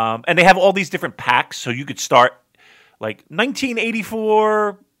 And they have all these different packs, so you could start like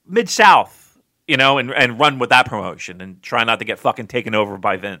 1984 Mid-South, and run with that promotion and try not to get fucking taken over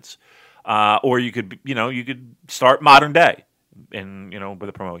by Vince. Or you could start modern day and, with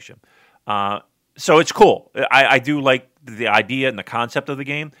a promotion. So it's cool. I do like the idea and the concept of the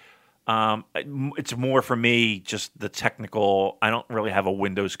game. It's more for me just the technical. I don't really have a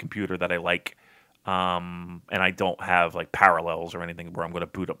Windows computer that I like. And I don't have like Parallels or anything where I'm going to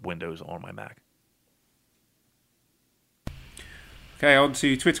boot up Windows on my Mac. Okay, on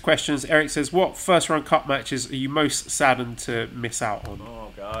to Twitter questions. Eric says, what first-round cup matches are you most saddened to miss out on?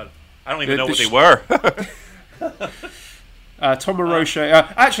 Oh, God. I don't even know what they were.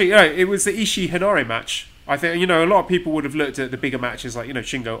 Tomohiro actually, it was the Ishii Hinare match. I think, a lot of people would have looked at the bigger matches like,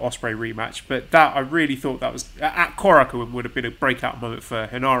 Shingo Ospreay rematch, but that I really thought that was, at Korakuen would have been a breakout moment for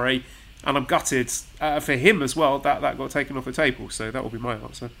Hinare, and I'm gutted for him as well that got taken off the table, so that will be my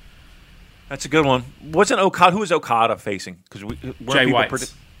answer. That's a good one. Wasn't Okada? Who was Okada facing? Because Jay White.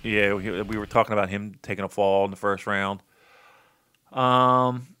 We were talking about him taking a fall in the first round.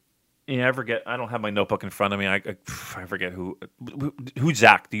 I forget. I don't have my notebook in front of me. I forget who's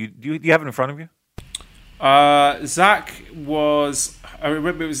Zach. Do you have it in front of you? Zach was. I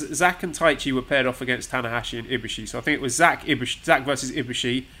remember it was Zach and Taichi were paired off against Tanahashi and Ibushi. So I think it was Zach versus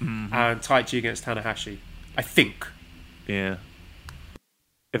Ibushi and Taichi against Tanahashi. I think. Yeah.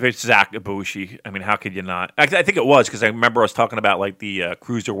 If it's Zach Ibushi, I mean, how could you not? I think it was because I remember I was talking about like the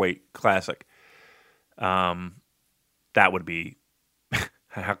Cruiserweight Classic. That would be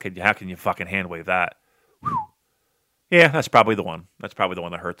how can you fucking hand wave that? Whew. Yeah, that's probably the one. That's probably the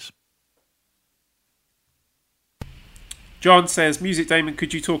one that hurts. John says, Music Damon,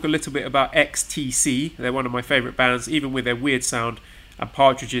 could you talk a little bit about XTC? They're one of my favourite bands, even with their weird sound and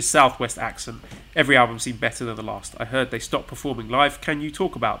Partridge's Southwest accent. Every album seemed better than the last. I heard they stopped performing live. Can you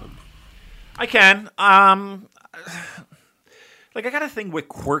talk about them? I can. I got a thing with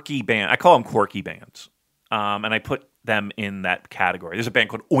quirky band. I call them quirky bands. And I put them in that category. There's a band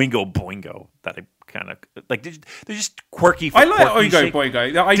called Oingo Boingo that I kind of like. They're just quirky. I like Oingo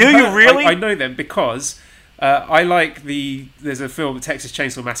Boingo. Do you really? I know them because I like there's a film, Texas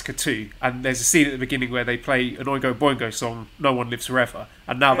Chainsaw Massacre 2, and there's a scene at the beginning where they play an Oingo Boingo song, No One Lives Forever,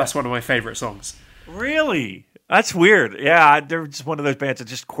 and now that's one of my favourite songs. Really? That's weird. Yeah, they're just one of those bands that's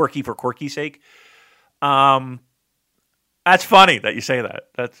just quirky for quirky's sake. That's funny that you say that.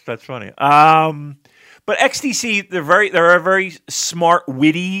 That's funny. But XTC, they're a very smart,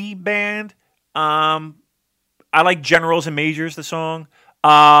 witty band. I like Generals and Majors, the song.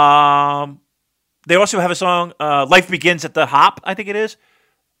 They also have a song, Life Begins at the Hop, I think it is.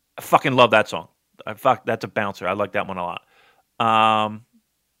 I fucking love that song. That's a bouncer. I like that one a lot.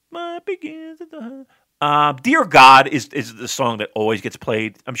 Life Begins at the Hop. Dear God is the song that always gets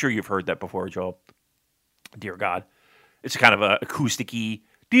played. I'm sure you've heard that before, Joel. Dear God. It's kind of a acoustic-y.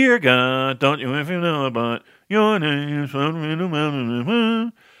 Dear God, don't you ever know about your name?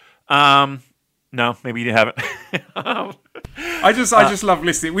 No, maybe you haven't. I just love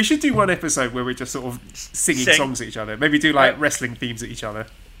listening. We should do one episode where we're just sort of singing songs at each other. Maybe do like wrestling themes at each other.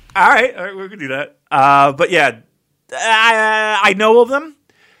 All right, we can do that. But yeah, I know of them.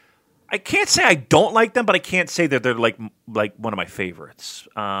 I can't say I don't like them, but I can't say that they're like one of my favorites.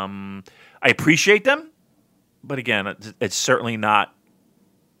 I appreciate them, but again, it's certainly not.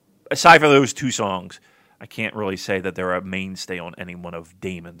 Aside from those two songs, I can't really say that they're a mainstay on any one of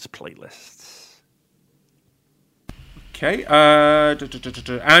Damon's playlists. Okay.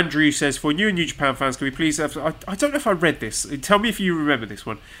 Andrew says, for new and New Japan fans, can we please have... I don't know if I read this. Tell me if you remember this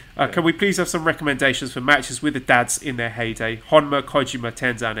one. Can we please have some recommendations for matches with the dads in their heyday? Honma, Kojima,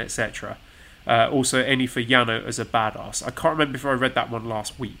 Tenzan, etc. Also, any for Yano as a badass. I can't remember if I read that one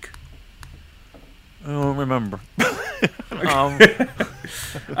last week. I don't remember.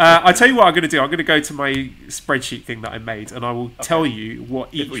 I tell you what I'm going to do. I'm going to go to my spreadsheet thing that I made, and I will tell you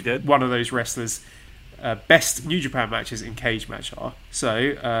what each one of those wrestlers' best New Japan matches in cage match are.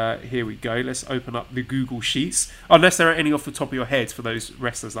 So here we go. Let's open up the Google Sheets. Unless there are any off the top of your head for those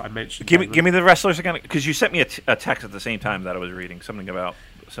wrestlers that I mentioned. Give me the wrestlers again, because you sent me a text at the same time that I was reading something about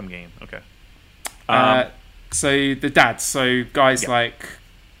some game. Okay. So the dads. So guys like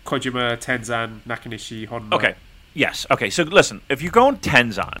Kojima, Tenzan, Nakanishi, Honma. Okay. Yes. Okay. So listen, if you're going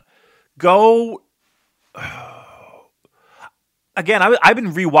Tenzan, go. Again, I've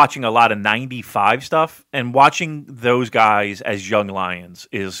been rewatching a lot of '95 stuff, and watching those guys as young lions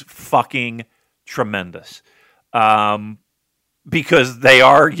is fucking tremendous. Because they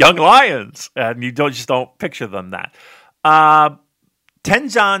are young lions, and you just don't picture them that.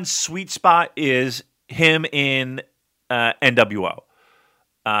 Tenzan's sweet spot is him in NWO,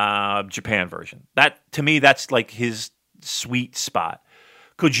 Japan version. That to me, that's like his sweet spot.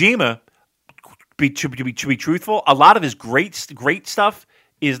 Kojima, to be truthful, a lot of his great stuff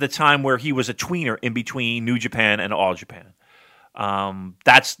is the time where he was a tweener in between New Japan and All Japan.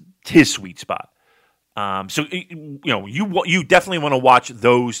 That's his sweet spot. So you definitely want to watch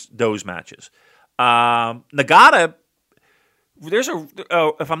those matches. Nagata, there's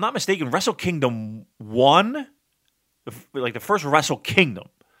if I'm not mistaken, Wrestle Kingdom 1, like the first Wrestle Kingdom.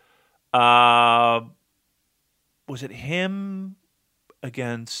 Was it him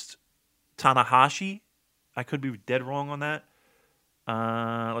against Tanahashi? I could be dead wrong on that.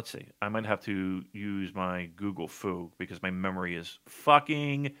 Let's see. I might have to use my Google Foo because my memory is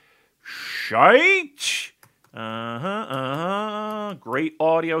fucking shite. Great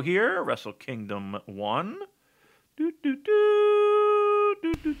audio here. Wrestle Kingdom 1.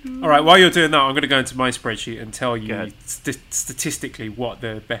 All right, while you're doing that, I'm going to go into my spreadsheet and tell you statistically what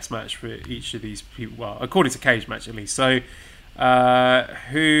the best match for each of these people, well, according to Cage Match at least. So,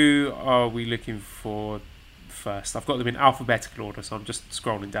 who are we looking for first? I've got them in alphabetical order, so I'm just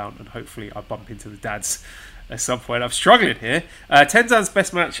scrolling down and hopefully I bump into the dads at some point. I'm struggling here. Tenzan's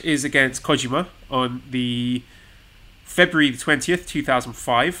best match is against Kojima on the February 20th,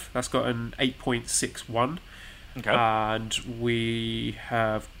 2005. That's got an 8.61. Okay. And we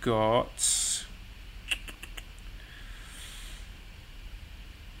have got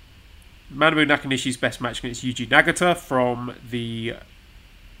Manabu Nakanishi's best match against Yuji Nagata from the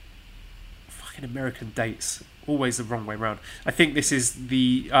fucking American dates. Always the wrong way around. I think this is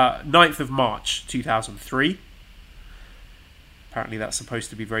the 9th of March 2003. Apparently that's supposed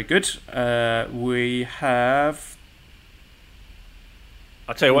to be very good. We have...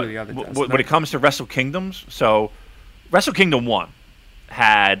 I'll tell you what, when it comes to Wrestle Kingdoms, so Wrestle Kingdom 1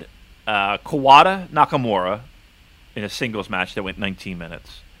 had Kawada Nakamura in a singles match that went 19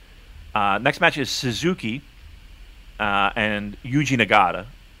 minutes. Next match is Suzuki and Yuji Nagata,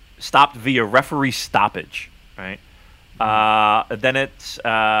 stopped via referee stoppage. Right. Then it's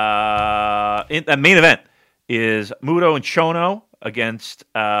in the main event is Muto and Chono against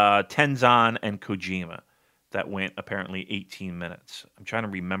Tenzan and Kojima. That went apparently 18 minutes. I'm trying to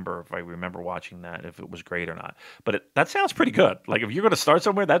remember if I remember watching that, if it was great or not. But that sounds pretty good. Like if you're going to start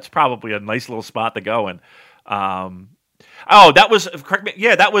somewhere, that's probably a nice little spot to go in. That was correct me.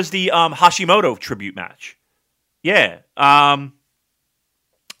 Yeah, that was the Hashimoto tribute match. Yeah, that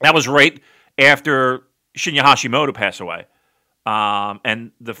was right after Shinya Hashimoto passed away.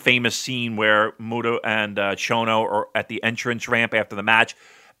 And the famous scene where Muto and Chono are at the entrance ramp after the match.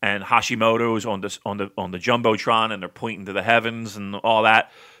 And Hashimoto's on the jumbotron, and they're pointing to the heavens and all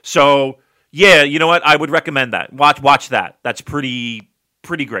that. So yeah, you know what? I would recommend that. Watch that. That's pretty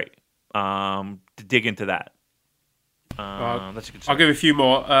great. To dig into that. That's a good. I'll give a few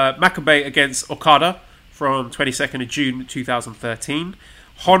more. Makabe against Okada from 22nd of June 2013.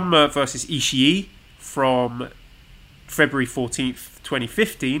 Honma versus Ishii from February 14th,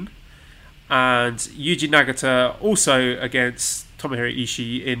 2015, and Yuji Nagata also against Tomohiro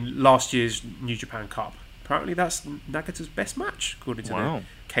Ishii in last year's New Japan Cup. Apparently that's Nagata's best match, according to the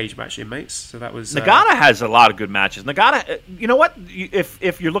Cage Match inmates. So that was... Nagata has a lot of good matches. Nagata, you know what?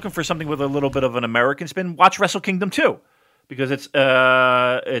 If you're looking for something with a little bit of an American spin, watch Wrestle Kingdom 2. Because it's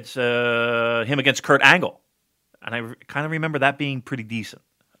him against Kurt Angle. And I kind of remember that being pretty decent.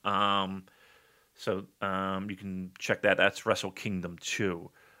 So you can check that. That's Wrestle Kingdom 2.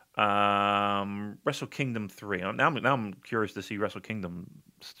 Wrestle Kingdom 3. Now I'm curious to see Wrestle Kingdom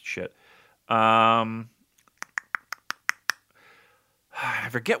shit. I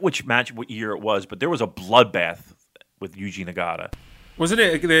forget what year it was, but there was a bloodbath with Yuji Nagata. Wasn't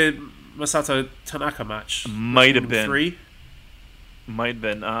it the Masato Tanaka match? Might have been 3. Might have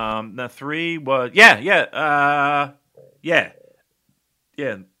been. The 3 was yeah.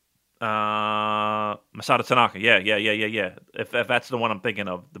 Masato Tanaka. Yeah. If that's the one I'm thinking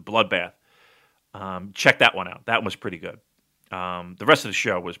of, the bloodbath. Check that one out. That was pretty good. The rest of the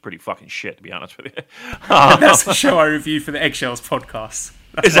show was pretty fucking shit, to be honest with you. That's the show I reviewed for the Eggshells podcast.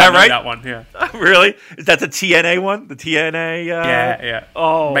 Is that right? That one, yeah. Really? Is that the TNA one? The TNA? Yeah.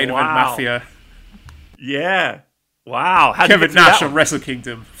 Oh, Main Event Mafia. Yeah. Wow. Kevin Nash on Wrestle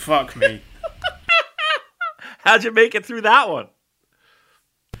Kingdom. Fuck me. How'd you make it through that one?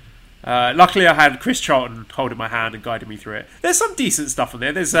 Luckily, I had Chris Charlton holding my hand and guiding me through it. There's some decent stuff on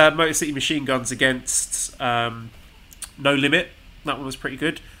there. There's Motor City Machine Guns against No Limit. That one was pretty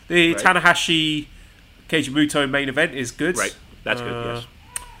good. The Tanahashi Keiji main event is good. Right, that's good, yes.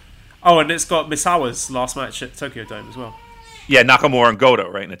 Oh, and it's got Misawa's last match at Tokyo Dome as well. Yeah, Nakamura and Goto,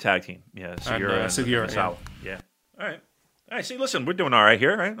 right, in the tag team. Yeah, Sugiura and Misawa. Yeah. All right. See, listen, we're doing all right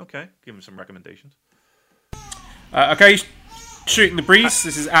here, right? Okay, give him some recommendations. Okay, shooting the breeze.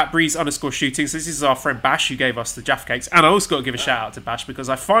 This is at breeze_shooting. So this is our friend Bash who gave us the Jaffa cakes, and I also got to give a shout out to Bash because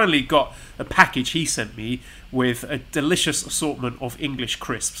I finally got a package he sent me with a delicious assortment of English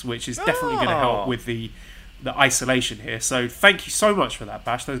crisps, which is definitely going to help with the isolation here. So thank you so much for that,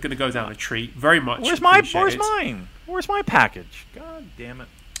 Bash. Those are going to go down a treat. Very much. Where's mine? Where's my package? God damn it.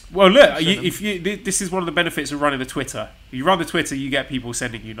 Well, look, this is one of the benefits of running the Twitter. If you run the Twitter, you get people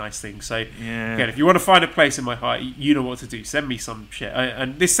sending you nice things. So, again, if you want to find a place in my heart, you know what to do. Send me some shit.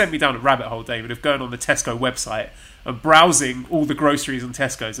 And this sent me down a rabbit hole, David, of going on the Tesco website and browsing all the groceries on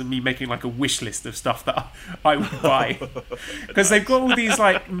Tesco's and me making like a wish list of stuff that I would buy. Because they've got all these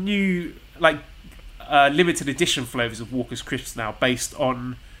like new, like limited edition flavours of Walker's Crisps now based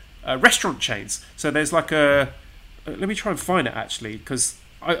on restaurant chains. So there's like a... let me try and find it, actually, because...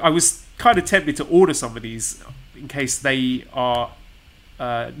 I was kind of tempted to order some of these in case they are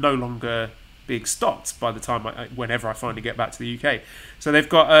no longer being stocked by the time whenever I finally get back to the UK. So they've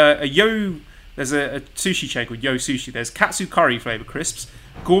got there's a sushi chain called Yo Sushi. There's katsu curry flavour crisps,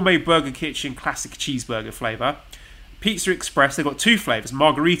 Gourmet Burger Kitchen classic cheeseburger flavour, Pizza Express. They've got two flavours,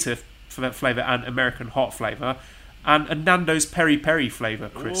 margarita flavour and American hot flavour, and a Nando's peri peri flavour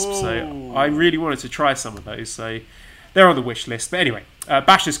crisp. Ooh. So I really wanted to try some of those. So they're on the wish list. But anyway,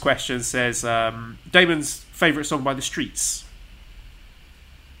 Bash's question says, Damon's favourite song by The Streets.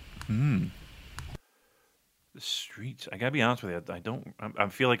 The Streets. I gotta be honest with you. I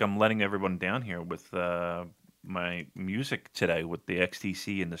feel like I'm letting everyone down here with my music today with the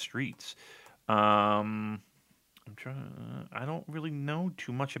XTC and The Streets. I don't really know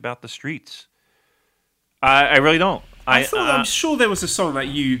too much about The Streets. I really don't. I'm sure there was a song that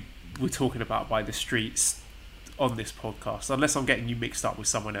you were talking about by The Streets on this podcast, unless I'm getting you mixed up with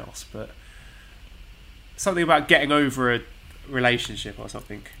someone else, but something about getting over a relationship or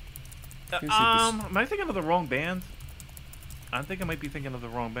something. Am I thinking of the wrong band? I think I might be thinking of the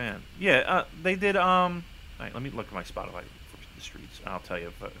wrong band. Yeah, they did. All right, let me look at my Spotify for The Streets. I'll tell you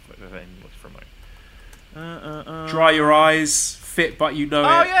if anything looks familiar. Dry Your Eyes, Fit But You Know It.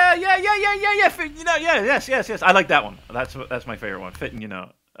 Oh yeah. Fit, you know, yes. I like that one. That's my favorite one. Fit and You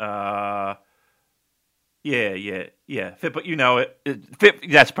Know. Yeah. Fit, but you know it.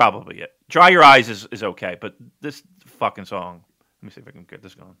 Fit. That's probably it. Dry Your Eyes is okay, but this fucking song. Let me see if I can get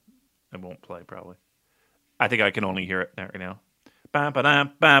this going. It won't play probably. I think I can only hear it right now. Come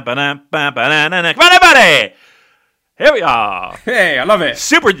on, everybody! Here we are. Hey, I love it.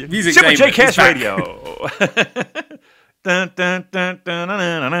 Super music. Super J-Cast Radio. Dun, dun, dun, dun, dun,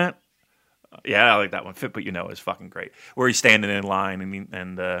 dun, dun. Yeah, I like that one. Fit, but you know is fucking great. Where he's standing in line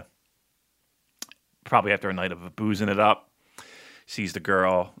and probably after a night of boozing it up, sees the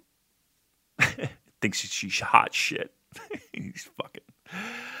girl, thinks she's hot shit. He's fucking...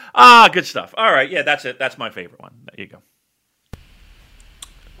 good stuff. All right, yeah, that's it. That's my favorite one. There you go.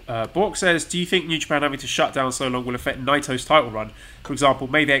 Bork says, do you think New Japan having to shut down so long will affect Naito's title run? For example,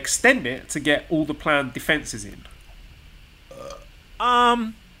 may they extend it to get all the planned defenses in?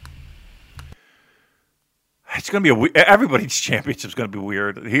 It's going to be everybody's championship's going to be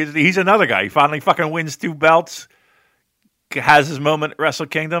weird. He's another guy. He finally fucking wins 2 belts, has his moment at Wrestle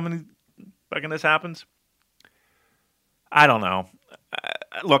Kingdom, and fucking this happens. I don't know.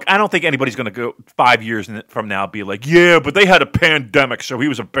 Look, I don't think anybody's going to go 5 years from now be like, yeah, but they had a pandemic, so he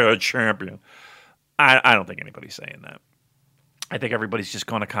was a bad champion. I don't think anybody's saying that. I think everybody's just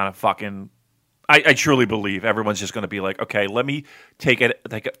going to kind of fucking... I truly believe everyone's just going to be like, okay, let me take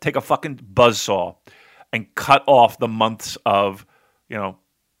a fucking buzzsaw and cut off the months of,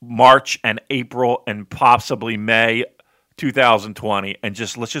 March and April and possibly May 2020 and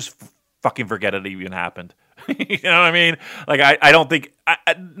let's just fucking forget it even happened. You know what I mean? Like, I don't think...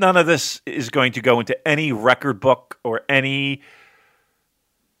 none of this is going to go into any record book or any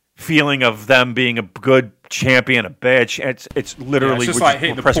feeling of them being a good champion, a bad champion. It's literally... it's just like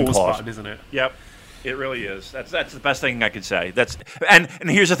hitting the pause button, isn't it? Yep. It really is. That's the best thing I could say. And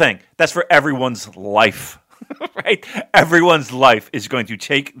here's the thing. That's for everyone's life. Right? Everyone's life is going to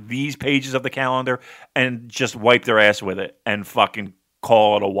take these pages of the calendar and just wipe their ass with it and fucking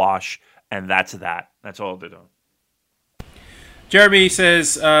call it a wash. And that's that. That's all they're doing. Jeremy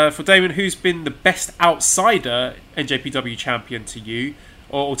says, for Damon, who's been the best outsider NJPW champion to you?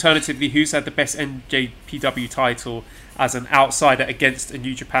 Or alternatively, who's had the best NJPW title as an outsider against a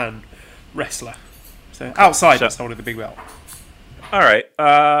New Japan wrestler? So, outsiders holding the big belt. All right.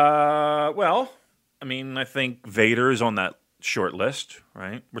 Well, I mean, I think Vader is on that short list,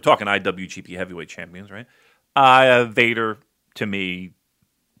 right? We're talking IWGP Heavyweight Champions, right? Vader to me,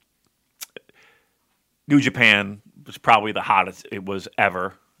 New Japan was probably the hottest it was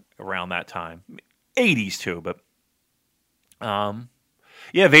ever around that time. 80s too, but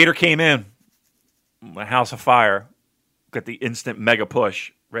yeah, Vader came in, House of Fire, got the instant mega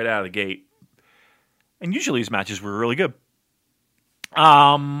push right out of the gate, and usually his matches were really good.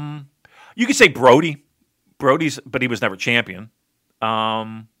 You could say Brody's, but he was never champion.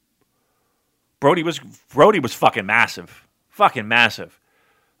 Brody was fucking massive.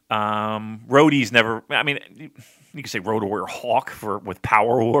 Rhodey's never. I mean, you could say Road Warrior Hawk with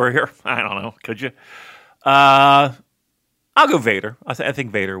Power Warrior. I don't know. Could you? I'll go Vader. I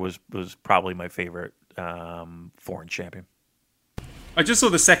think Vader was probably my favorite foreign champion. I just saw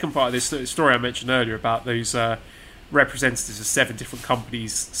the second part of this story I mentioned earlier about those representatives of 7 different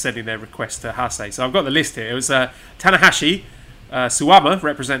companies sending their request to Hase. So I've got the list here. It was Tanahashi, Suwama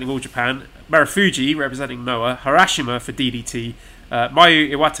representing All Japan, Marufuji representing Noah, Harashima for DDT,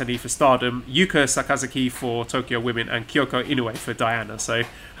 Mayu Iwatani for Stardom, Yuka Sakazaki for Tokyo Women, and Kyoko Inoue for Diana. So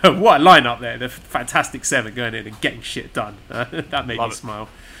what a lineup there. The Fantastic 7 going in and getting shit done. That made me smile.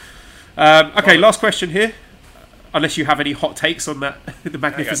 Okay, last question here. Unless you have any hot takes on that, the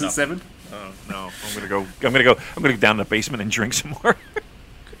Magnificent 7. No, I'm gonna go down to the basement and drink some more.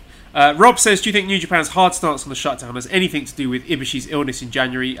 Rob says, do you think New Japan's hard stance on the shutdown has anything to do with Ibushi's illness in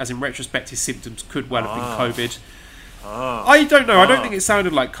January, as in retrospect his symptoms could well have been COVID? I don't know. I don't think it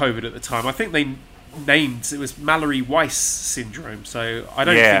sounded like COVID at the time. I think they named it was Mallory-Weiss syndrome, so I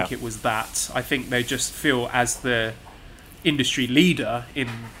don't think it was that. I think they just feel, as the industry leader in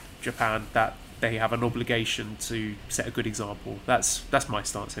Japan, that they have an obligation to set a good example. That's my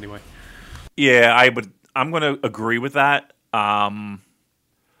stance anyway. Yeah, I'm going to agree with that. I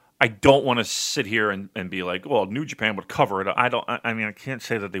don't want to sit here and be like, well, New Japan would cover it. I mean, I can't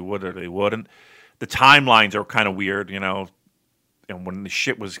say that they would or they wouldn't. The timelines are kind of weird, and when the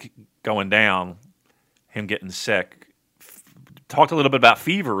shit was going down, him getting sick. Talked a little bit about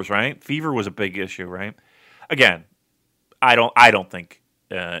fevers, right? Fever was a big issue, right? Again, I don't think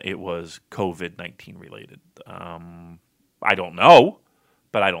it was COVID-19 related. I don't know,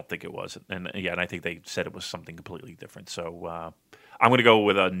 but I don't think it was. And I think they said it was something completely different. So I'm going to go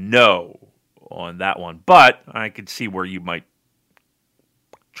with a no on that one. But I could see where you might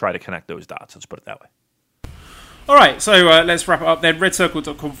try to connect those dots. Let's put it that way. All right, so let's wrap it up then.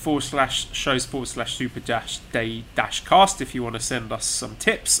 redcircle.com/shows/super-day-cast if you want to send us some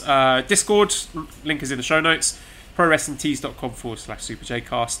tips. Discord, link is in the show notes.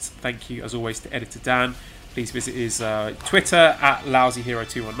 ProWrestlingTees.com/superjcast. Thank you, as always, to editor Dan. Please visit his Twitter at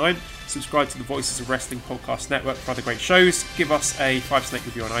LousyHero219. Subscribe to the Voices of Wrestling Podcast Network for other great shows. Give us a 5-snake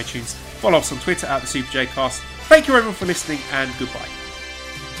review on iTunes. Follow us on Twitter at the SuperJcast. Thank you everyone for listening, and goodbye.